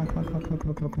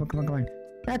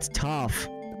 That's tough.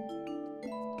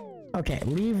 Okay,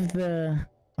 leave the...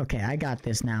 Okay, I got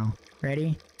this now.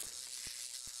 Ready?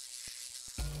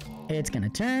 It's gonna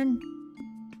turn.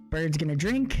 Bird's gonna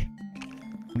drink.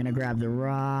 I'm gonna grab the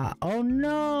raw... Oh,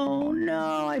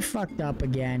 no, I fucked up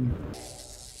again.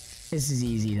 This is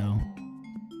easy, though.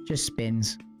 Just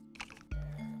spins.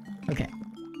 Okay.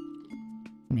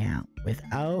 Now,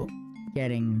 without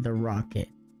getting the rocket,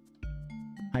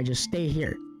 I just stay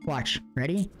here. Watch.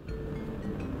 Ready?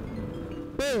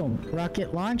 Boom!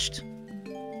 Rocket launched.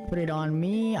 Put it on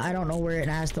me. I don't know where it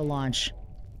has to launch.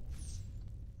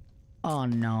 Oh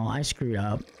no, I screwed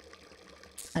up.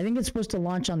 I think it's supposed to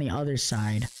launch on the other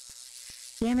side.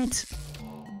 Damn it.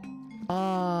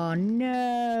 Oh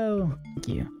no. Thank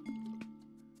you.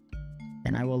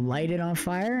 Then I will light it on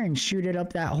fire and shoot it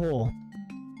up that hole.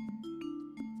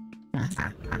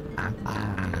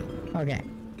 Okay.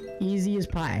 Easy as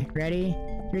pie. Ready?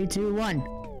 3, 2, 1.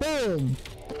 Boom!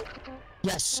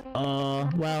 Yes.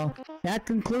 Well, that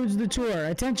concludes the tour.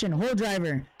 Attention, hole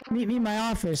driver. Meet me in my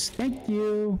office. Thank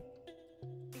you.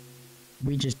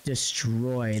 We just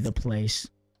destroy the place.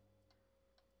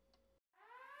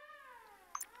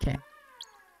 Okay.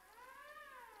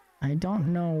 I don't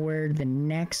know where the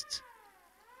next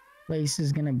place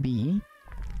is gonna be.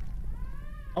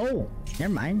 Oh,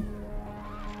 never mind.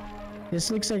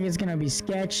 This looks like it's gonna be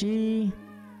sketchy.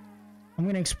 I'm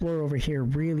gonna explore over here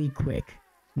really quick.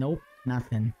 Nope,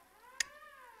 nothing.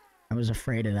 I was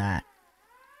afraid of that.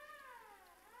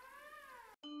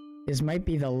 This might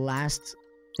be the last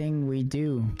thing we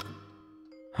do.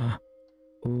 Oh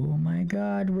my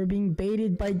god, we're being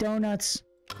baited by donuts.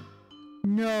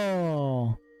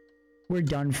 No. We're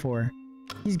done for.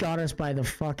 He's got us by the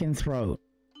fucking throat.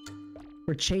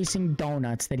 We're chasing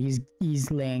donuts that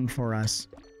he's laying for us.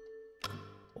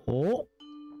 Oh.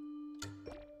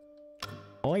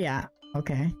 Oh yeah.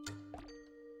 Okay.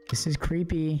 This is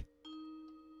creepy.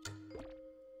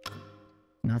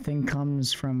 Nothing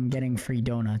comes from getting free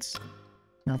donuts.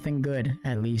 Nothing good,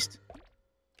 at least.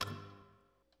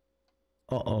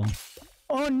 Uh-oh.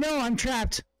 Oh no, I'm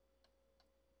trapped!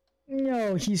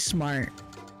 No, he's smart.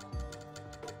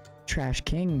 Trash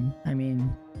King. I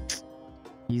mean,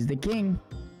 he's the king.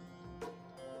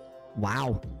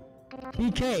 Wow.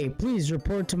 BK, please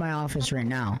report to my office right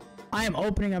now. I am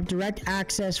opening up direct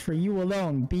access for you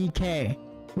alone, BK.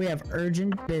 We have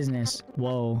urgent business.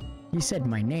 Whoa, he said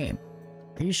my name.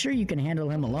 Are you sure you can handle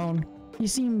him alone? He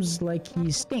seems like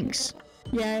he stinks.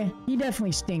 Yeah, he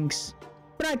definitely stinks.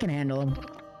 But I can handle him.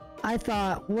 I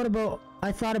thought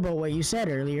about what you said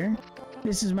earlier.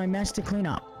 This is my mess to clean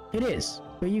up. It is,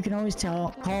 but you can always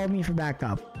call me for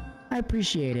backup. I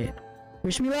appreciate it.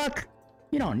 Wish me luck.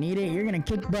 You don't need it. You're gonna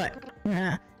kick butt.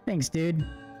 Thanks, dude.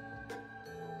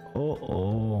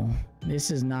 Uh-oh.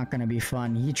 This is not gonna be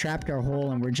fun. He trapped our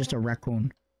hole and we're just a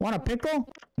raccoon. Want a pickle?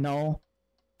 No.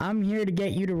 I'm here to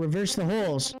get you to reverse the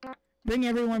holes. Bring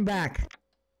everyone back.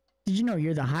 Did you know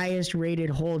you're the highest rated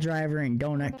hole driver in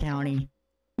Donut County?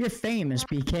 You're famous,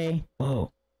 BK.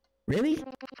 Whoa. Really?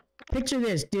 Picture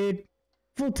this, dude.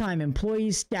 Full-time employee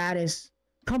status.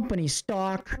 Company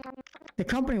stock. The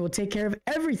company will take care of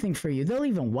everything for you. They'll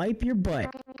even wipe your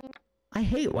butt. I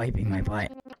hate wiping my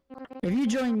butt. If you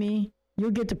join me, you'll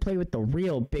get to play with the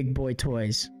real big boy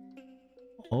toys.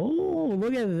 Oh,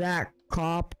 look at that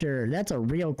copter. That's a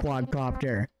real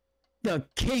quadcopter. The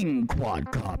King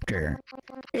Quadcopter.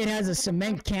 It has a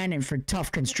cement cannon for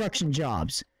tough construction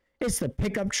jobs. It's the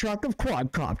pickup truck of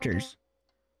quadcopters.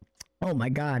 Oh my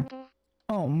god.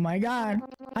 Oh my god.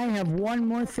 I have one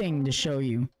more thing to show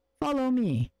you. Follow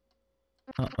me.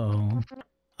 Uh-oh.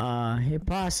 Hey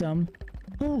possum.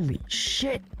 Holy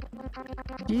shit.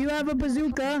 Do you have a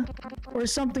bazooka? Or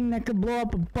something that could blow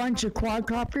up a bunch of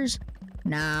quadcopters?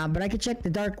 Nah, but I could check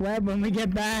the dark web when we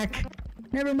get back.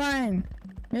 Never mind.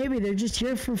 Maybe they're just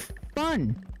here for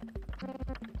fun.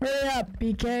 Hurry up,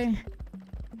 BK.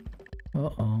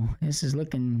 Uh-oh. This is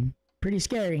looking pretty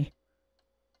scary.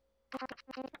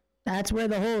 That's where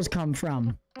the holes come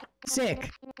from.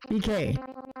 Sick. BK.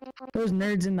 Those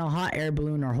nerds in the hot air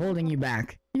balloon are holding you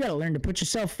back. You gotta learn to put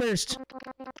yourself first.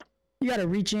 You gotta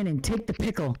reach in and take the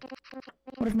pickle.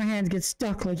 What if my hands get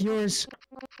stuck like yours?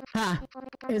 Ha!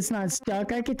 It's not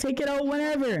stuck. I could take it out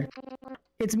whenever.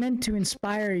 It's meant to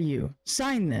inspire you.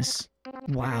 Sign this.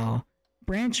 Wow.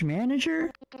 Branch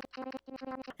manager?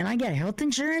 And I get health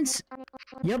insurance?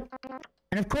 Yep.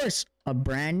 And of course, a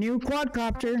brand new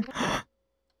quadcopter.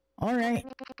 Alright.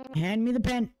 Hand me the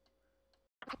pen.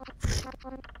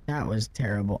 That was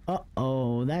terrible.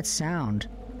 Uh-oh, that sound.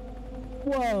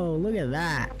 Whoa, look at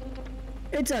that.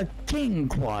 It's a King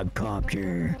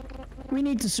Quadcopter. We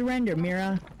need to surrender,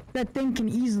 Mira. That thing can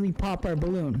easily pop our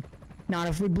balloon. Not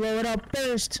if we blow it up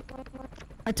first.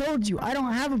 I told you, I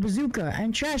don't have a bazooka,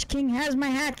 and Trash King has my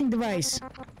hacking device.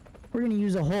 We're gonna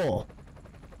use a hole.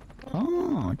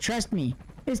 Oh, trust me.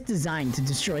 It's designed to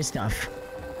destroy stuff.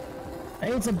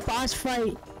 It's a boss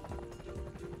fight.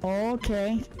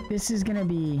 Okay, this is gonna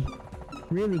be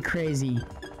really crazy.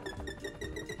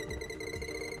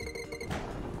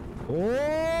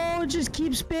 Oh, just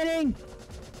keep spinning.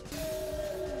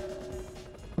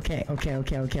 Okay.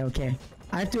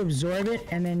 I have to absorb it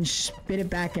and then spit it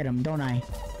back at him, don't I?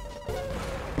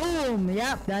 Boom!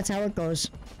 Yep, that's how it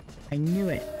goes. I knew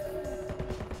it.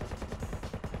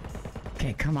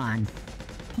 Okay, come on.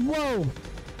 Whoa!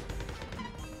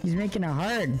 He's making it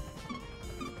hard.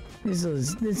 This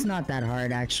is not that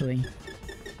hard, actually.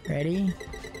 Ready?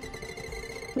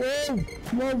 Whoa!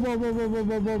 Whoa, whoa, whoa, whoa, whoa,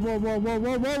 whoa, whoa, whoa, whoa, whoa,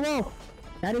 whoa, whoa, whoa!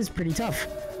 That is pretty tough.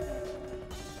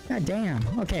 God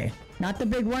damn. Okay, not the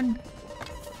big one.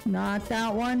 Not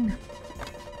that one.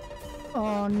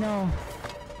 Oh no.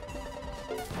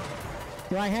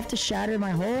 Do I have to shatter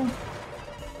my hole?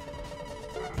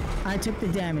 I took the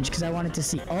damage because I wanted to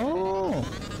see. Oh!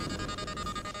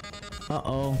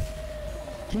 Uh-oh.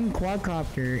 King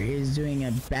Quadcopter is doing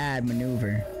a bad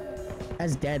maneuver.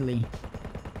 That's deadly.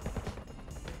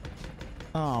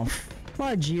 Oh,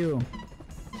 fudge you.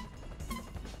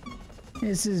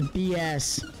 This is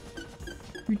BS.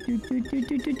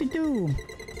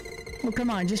 Oh, come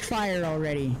on, just fire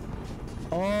already.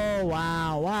 Oh,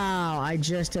 wow, wow. I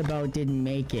just about didn't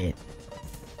make it.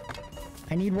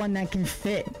 I need one that can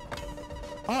fit.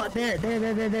 Oh, there.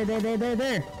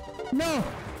 No!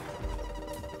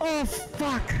 Oh,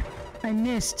 fuck. I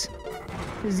missed.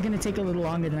 This is gonna take a little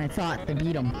longer than I thought to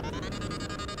beat him.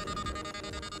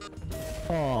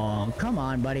 Oh, come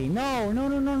on, buddy. No.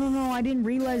 I didn't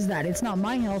realize that. It's not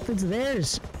my health, it's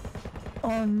theirs.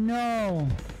 Oh, no.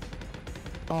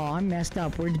 Oh, I'm messed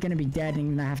up. We're gonna be dead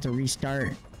and I have to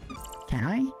restart. Can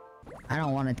I? I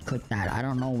don't want to click that. I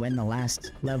don't know when the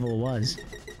last level was.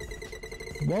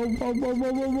 Whoa.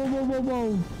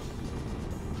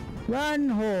 Run,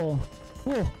 hole.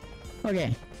 Whoa.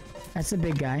 Okay. That's the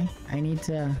big guy. I need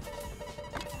to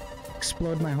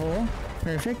explode my hole.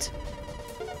 Perfect.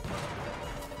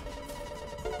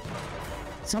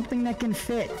 Something that can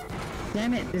fit.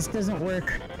 Damn it, this doesn't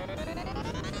work.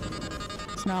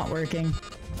 It's not working.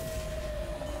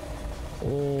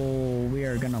 Oh, we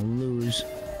are gonna lose.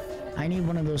 I need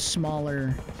one of those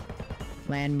smaller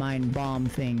landmine bomb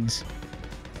things.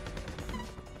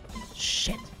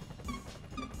 Shit.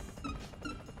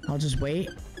 I'll just wait.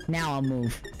 Now I'll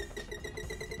move.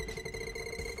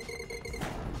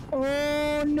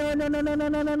 Oh, no.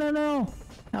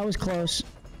 That was close.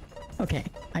 Okay.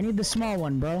 I need the small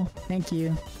one, bro. Thank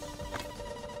you.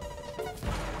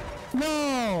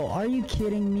 No! Are you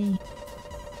kidding me?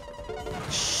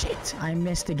 Shit! I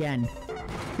missed again.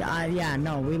 Yeah,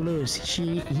 no, we lose.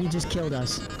 He just killed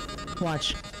us.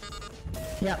 Watch.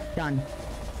 Yep, done.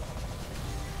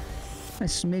 A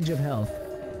smidge of health.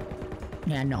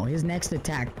 Yeah, no, his next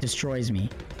attack destroys me.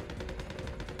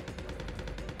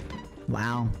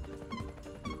 Wow.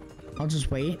 I'll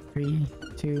just wait. 3,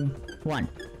 2, 1.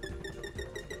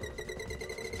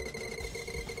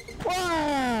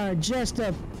 Whoa! Just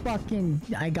a fucking...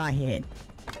 I got hit.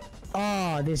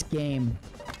 Oh, this game.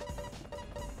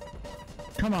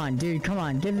 Come on, dude, come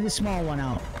on. Give the small one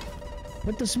out.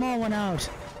 Put the small one out.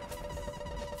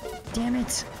 Damn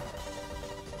it.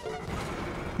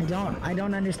 I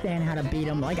don't understand how to beat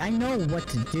him. Like, I know what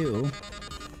to do,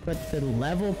 but the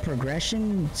level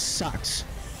progression sucks.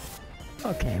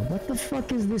 Okay, what the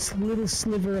fuck is this little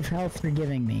sliver of health you're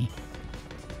giving me?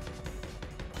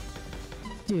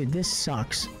 Dude, this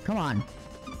sucks. Come on.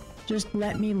 Just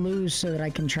let me lose so that I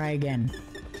can try again.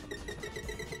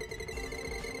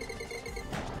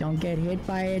 Don't get hit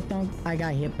by it. I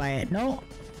got hit by it. No!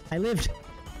 I lived.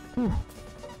 Whew.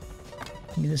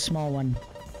 Give me the small one.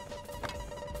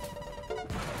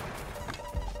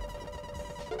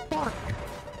 Fuck!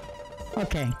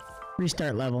 Okay.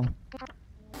 Restart level.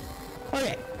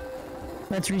 Okay.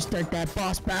 Let's restart that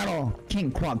boss battle.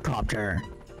 King Quadcopter.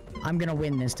 I'm gonna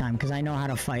win this time because I know how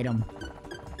to fight him.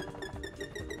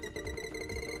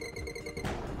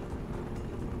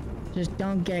 Just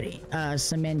don't get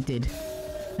cemented.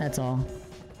 That's all.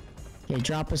 Okay,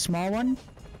 drop a small one.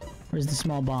 Where's the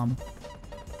small bomb?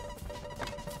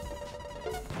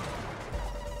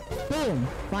 Boom!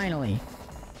 Finally.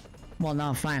 Well,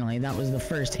 not finally. That was the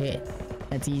first hit.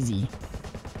 That's easy.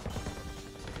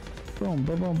 Boom,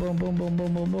 boom, boom, boom, boom, boom,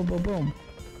 boom, boom, boom, boom, boom.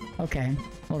 Okay,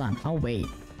 hold on. I'll wait.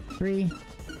 3,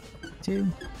 2,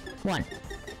 1.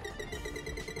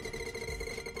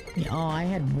 Oh, I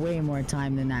had way more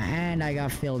time than that, and I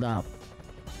got filled up.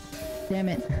 Damn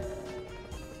it.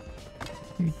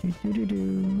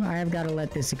 I have got to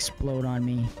let this explode on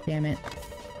me. Damn it.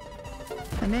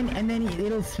 And then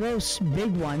it'll throw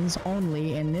big ones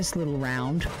only in this little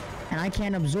round, and I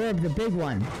can't absorb the big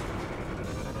one.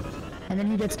 And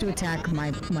then he gets to attack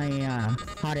my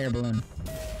hot air balloon.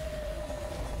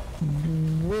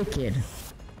 Wicked.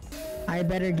 I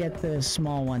better get the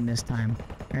small one this time.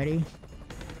 Ready?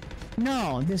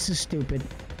 No, this is stupid.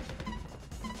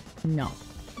 No.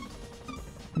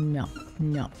 No.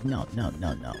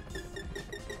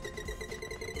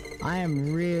 I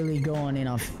am really going in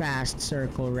a fast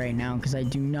circle right now because I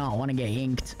do not want to get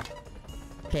inked.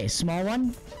 Okay, small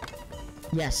one.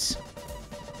 Yes.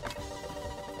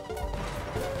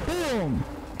 Boom!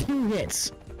 2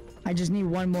 hits. I just need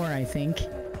one more, I think.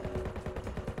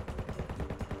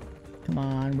 Come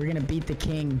on, we're gonna beat the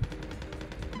king.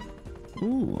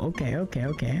 Ooh,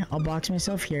 okay. I'll box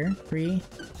myself here. 3,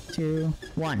 2,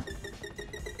 1.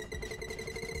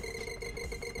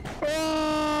 Oh!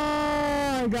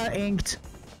 got inked.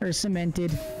 Or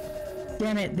cemented.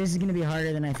 Damn it, this is gonna be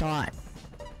harder than I thought.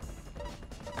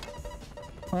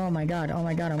 Oh my god, oh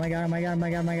my god, oh my god, oh my god, oh my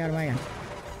god, oh my god, oh my god.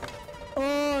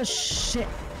 Oh shit.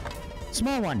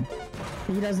 Small one.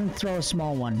 He doesn't throw a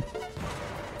small one.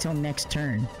 Till next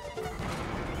turn.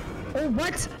 Oh,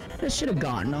 what? This should have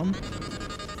gotten him.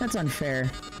 That's unfair.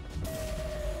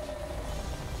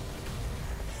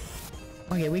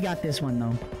 Okay, we got this one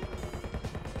though.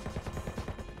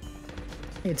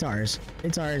 It's ours.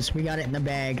 It's ours. We got it in the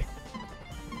bag.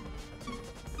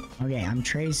 Okay, I'm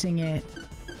tracing it.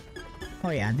 Oh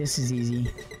yeah, this is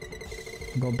easy.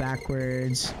 Go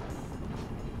backwards.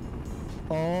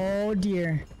 Oh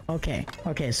dear. Okay,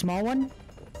 okay, small one.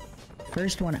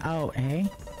 First one out, hey?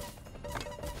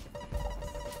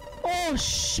 Oh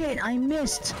shit, I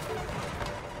missed.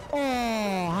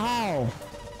 Oh, how?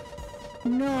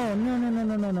 No, no, no, no,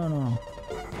 no, no, no, no.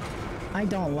 I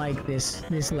don't like this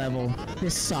level.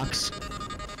 This sucks.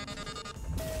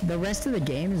 The rest of the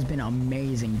game has been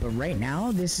amazing, but right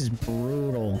now, this is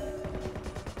brutal.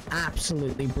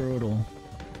 Absolutely brutal.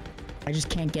 I just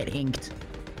can't get inked.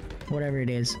 Whatever it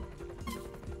is.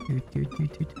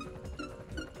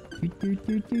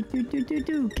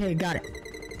 Okay, got it.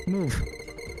 Move.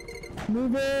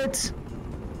 Move it!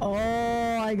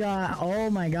 Oh, oh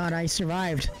my god, I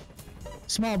survived.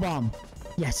 Small bomb.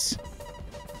 Yes.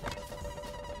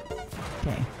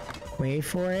 Okay. Wait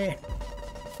for it.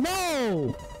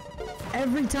 No!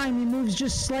 Every time he moves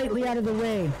just slightly out of the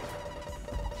way.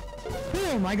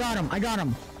 Boom! I got him. I got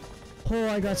him. Oh,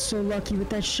 I got so lucky with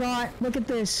that shot. Look at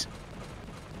this.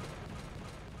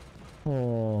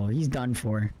 Oh, he's done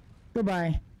for.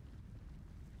 Goodbye.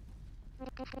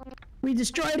 We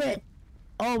destroyed it!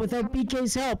 Oh, without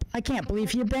BK's help. I can't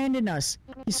believe he abandoned us.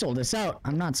 He sold us out.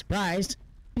 I'm not surprised.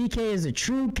 BK is a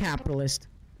true capitalist.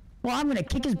 Well, I'm gonna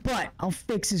kick his butt. I'll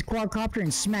fix his quadcopter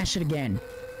and smash it again.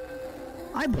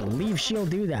 I believe she'll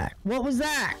do that. What was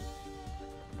that?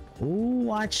 Ooh,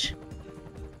 watch.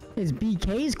 It's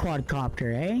BK's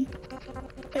quadcopter, eh?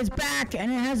 It's back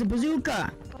and it has a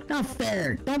bazooka. Not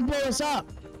fair. Don't blow us up.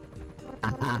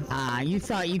 You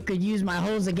thought you could use my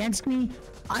holes against me?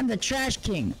 I'm the Trash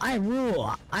King. I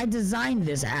rule. I designed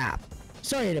this app.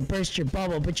 Sorry to burst your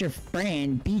bubble, but your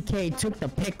friend BK took the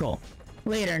pickle.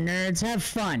 Later, nerds. Have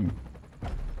fun.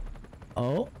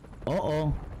 Oh.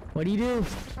 Uh-oh. What do you do?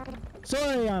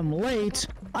 Sorry I'm late.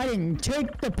 I didn't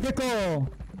take the pickle.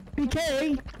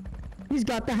 BK, he's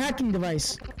got the hacking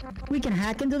device. We can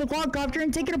hack into the quadcopter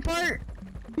and take it apart.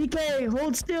 BK,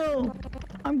 hold still.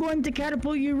 I'm going to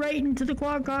catapult you right into the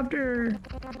quadcopter.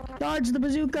 Dodge the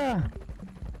bazooka.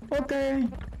 Okay.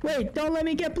 Wait, don't let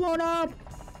me get blown up.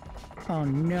 Oh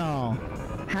no.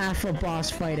 Half a boss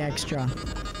fight extra.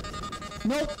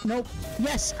 Nope, nope.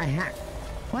 Yes, I hacked.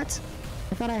 What?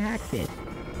 I thought I hacked it.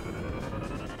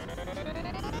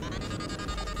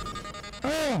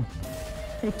 Oh!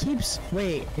 It keeps...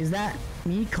 Wait, is that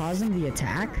me causing the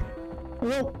attack?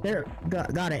 Oh, there.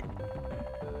 Got it.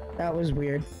 That was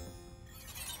weird.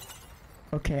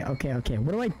 Okay, okay, okay.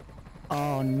 What do I...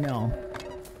 Oh, no.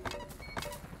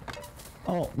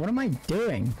 Oh, what am I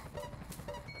doing?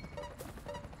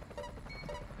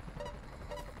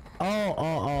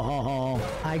 Oh.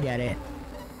 I get it.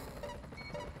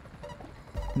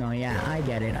 No, yeah, I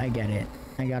get it. I get it.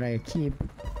 I gotta keep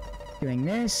doing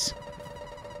this.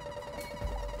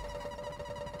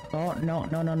 Oh, no.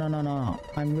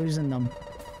 I'm losing them.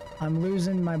 I'm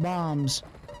losing my bombs.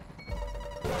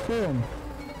 Boom.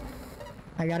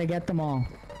 I gotta get them all.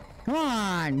 Come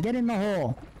on, get in the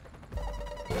hole.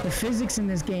 The physics in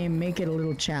this game make it a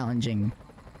little challenging,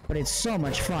 but it's so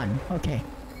much fun. Okay,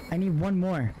 I need one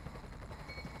more.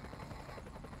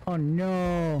 Oh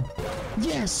no.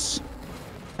 Yes!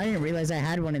 I didn't realize I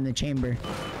had one in the chamber.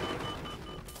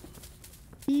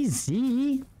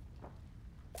 Easy.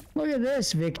 Look at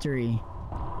this victory.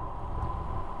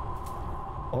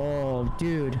 Oh,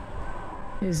 dude.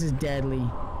 This is deadly.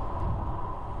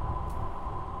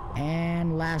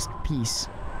 And last piece.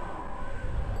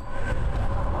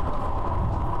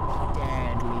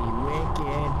 Deadly,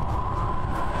 wicked.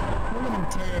 Look at him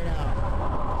tear it out.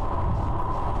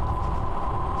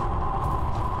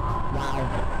 Wow.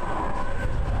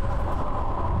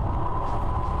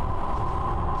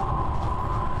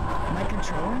 Am I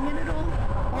controlling it at all?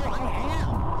 Oh, I am.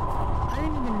 I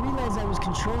didn't even realize I was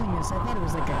controlling this. I thought it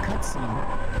was like a cutscene.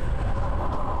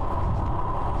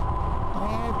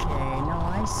 Okay, no,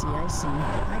 I see.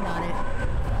 I got it.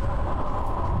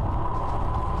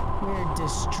 We're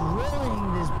destroying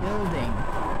this building.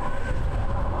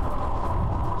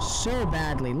 So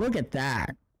badly. Look at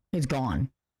that. It's gone.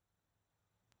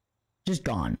 Just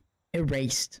gone.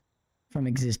 Erased. from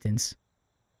existence.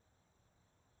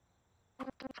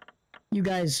 You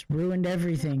guys ruined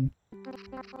everything.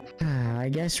 I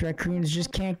guess raccoons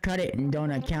just can't cut it in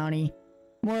Donut County.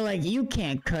 More like you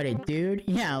can't cut it, dude.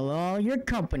 Yeah, lol, your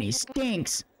company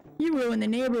stinks. You ruined the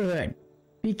neighborhood.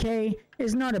 BK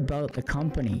is not about the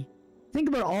company. Think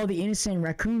about all the innocent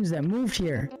raccoons that moved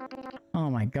here.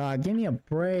 Oh my god, give me a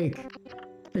break.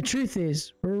 The truth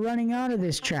is, we're running out of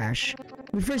this trash.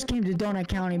 We first came to Donut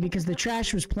County because the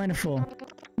trash was plentiful.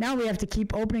 Now we have to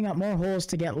keep opening up more holes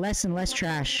to get less and less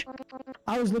trash.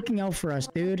 I was looking out for us,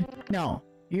 dude. No,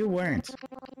 you weren't.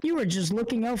 You were just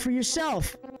looking out for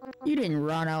yourself. You didn't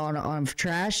run out of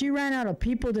trash, you ran out of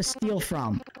people to steal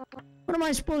from. What am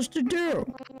I supposed to do?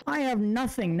 I have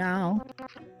nothing now.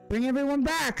 Bring everyone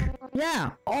back.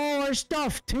 Yeah, all our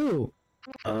stuff too.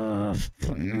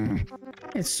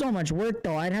 It's so much work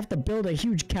though, I'd have to build a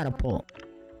huge catapult.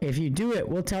 If you do it,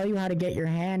 we'll tell you how to get your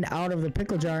hand out of the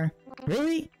pickle jar.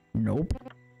 Really? Nope.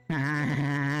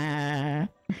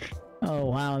 Oh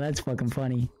wow, that's fucking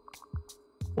funny.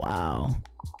 Wow.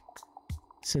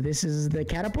 So this is the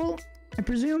catapult, I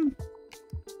presume?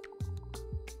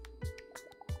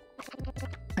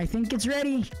 I think it's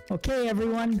ready. Okay,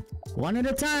 everyone. One at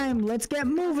a time. Let's get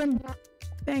moving.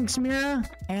 Thanks, Mira.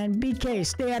 And BK,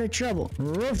 stay out of trouble.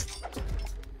 Roof.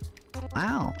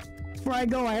 Wow. Before I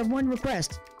go, I have one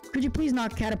request. Could you please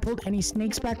not catapult any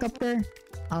snakes back up there?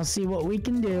 I'll see what we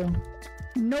can do.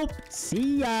 Nope.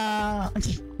 See ya.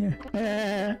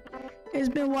 It's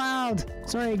been wild.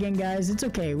 Sorry again, guys. It's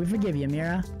okay. We forgive you,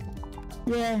 Mira.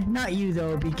 Yeah, not you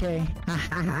though, BK.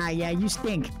 Yeah, you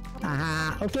stink.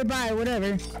 Okay, bye,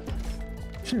 whatever.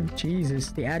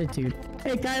 Jesus, the attitude.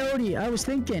 Hey, Coyote, I was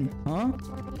thinking, huh?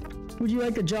 Would you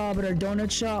like a job at our donut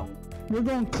shop? We're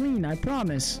going clean, I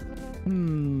promise.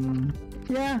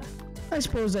 Yeah, I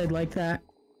suppose I'd like that.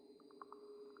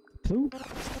 Blue?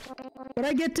 But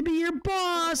I get to be your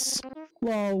boss!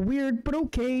 Well, weird, but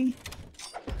okay.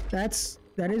 That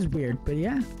is weird, but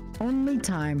yeah. Only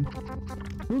time.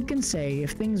 Who can say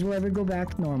if things will ever go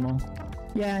back normal?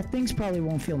 Yeah, things probably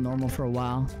won't feel normal for a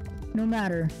while. No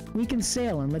matter, we can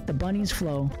sail and let the bunnies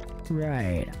flow.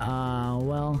 Right,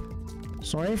 well,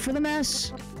 sorry for the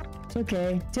mess. It's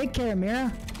okay. Take care,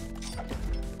 Mira.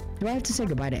 Do I have to say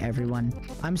goodbye to everyone?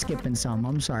 I'm skipping some.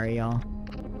 I'm sorry, y'all.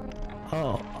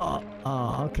 Oh,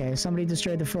 okay. Somebody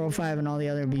destroyed the 405 and all the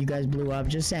other, but you guys blew up.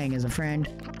 Just saying as a friend.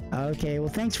 Okay, well,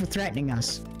 thanks for threatening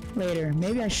us. Later.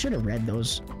 Maybe I should have read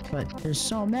those, but there's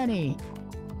so many.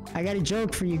 I got a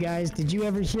joke for you guys. Did you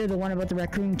ever hear the one about the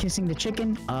raccoon kissing the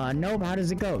chicken? Nope. How does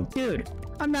it go? Dude,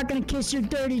 I'm not gonna kiss your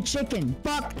dirty chicken.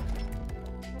 Fuck!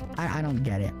 I don't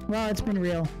get it. Well, it's been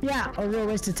real. Yeah, a real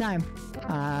waste of time.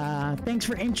 Thanks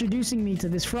for introducing me to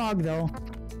this frog, though.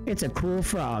 It's a cool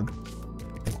frog.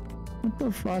 What the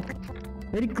fuck?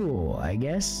 Pretty cool, I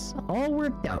guess. All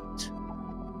worked out.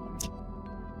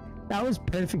 That was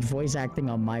perfect voice acting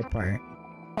on my part.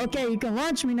 Okay, you can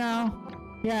launch me now.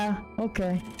 Yeah,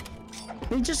 okay.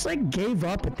 They just like gave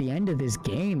up at the end of this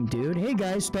game, dude. Hey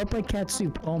guys, stop by cat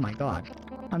soup. Oh my god.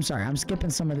 I'm sorry, I'm skipping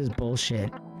some of this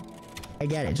bullshit. I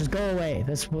get it, just go away.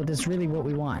 That's really what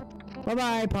we want.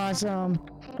 Bye-bye, possum.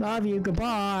 Love you,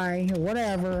 goodbye.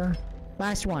 Whatever.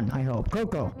 Last one, I hope.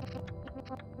 Coco.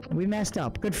 We messed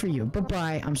up. Good for you.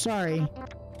 Bye-bye. I'm sorry.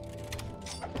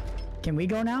 Can we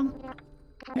go now?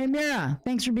 Hey, Mira.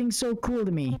 Thanks for being so cool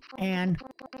to me. And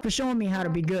for showing me how to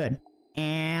be good.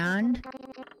 And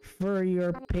for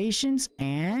your patience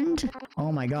and...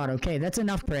 Oh my god, okay, that's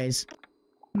enough praise.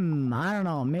 I don't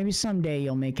know. Maybe someday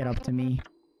you'll make it up to me.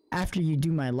 After you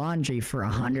do my laundry for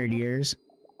 100 years.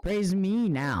 Praise me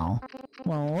now.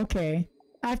 Well, okay.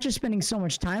 After spending so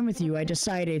much time with you, I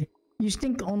decided... You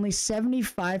stink only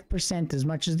 75% as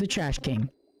much as the Trash King.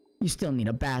 You still need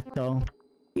a bath, though.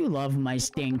 You love my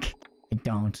stink. I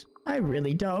don't. I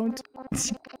really don't.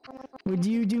 Would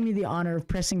you do me the honor of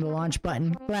pressing the launch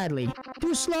button? Gladly.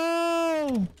 Too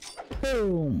slow!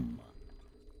 Boom.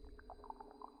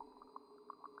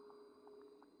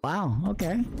 Wow,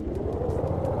 okay.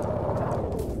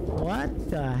 What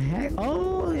the heck?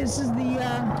 Oh, this is the,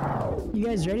 You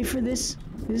guys ready for this?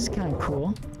 This is kind of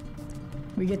cool.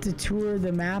 We get to tour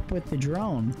the map with the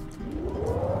drone.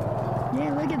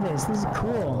 Yeah, look at this. This is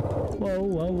cool. Whoa,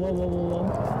 whoa, whoa, whoa, whoa,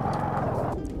 whoa.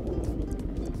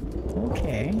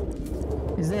 Okay.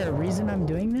 Is there a reason I'm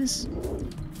doing this?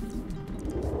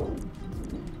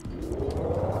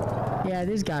 Yeah,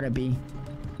 there's gotta be.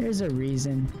 There's a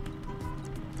reason.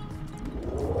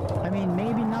 I mean,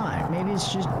 maybe not. Maybe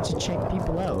it's just to check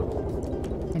people out.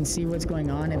 and see what's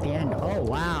going on at the end. Oh,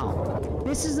 wow.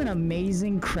 This is an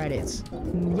amazing credits.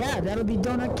 Yeah, that'll be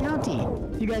Donut County.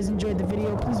 If you guys enjoyed the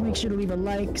video, please make sure to leave a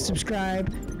like,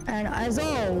 subscribe, and as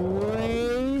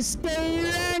always, stay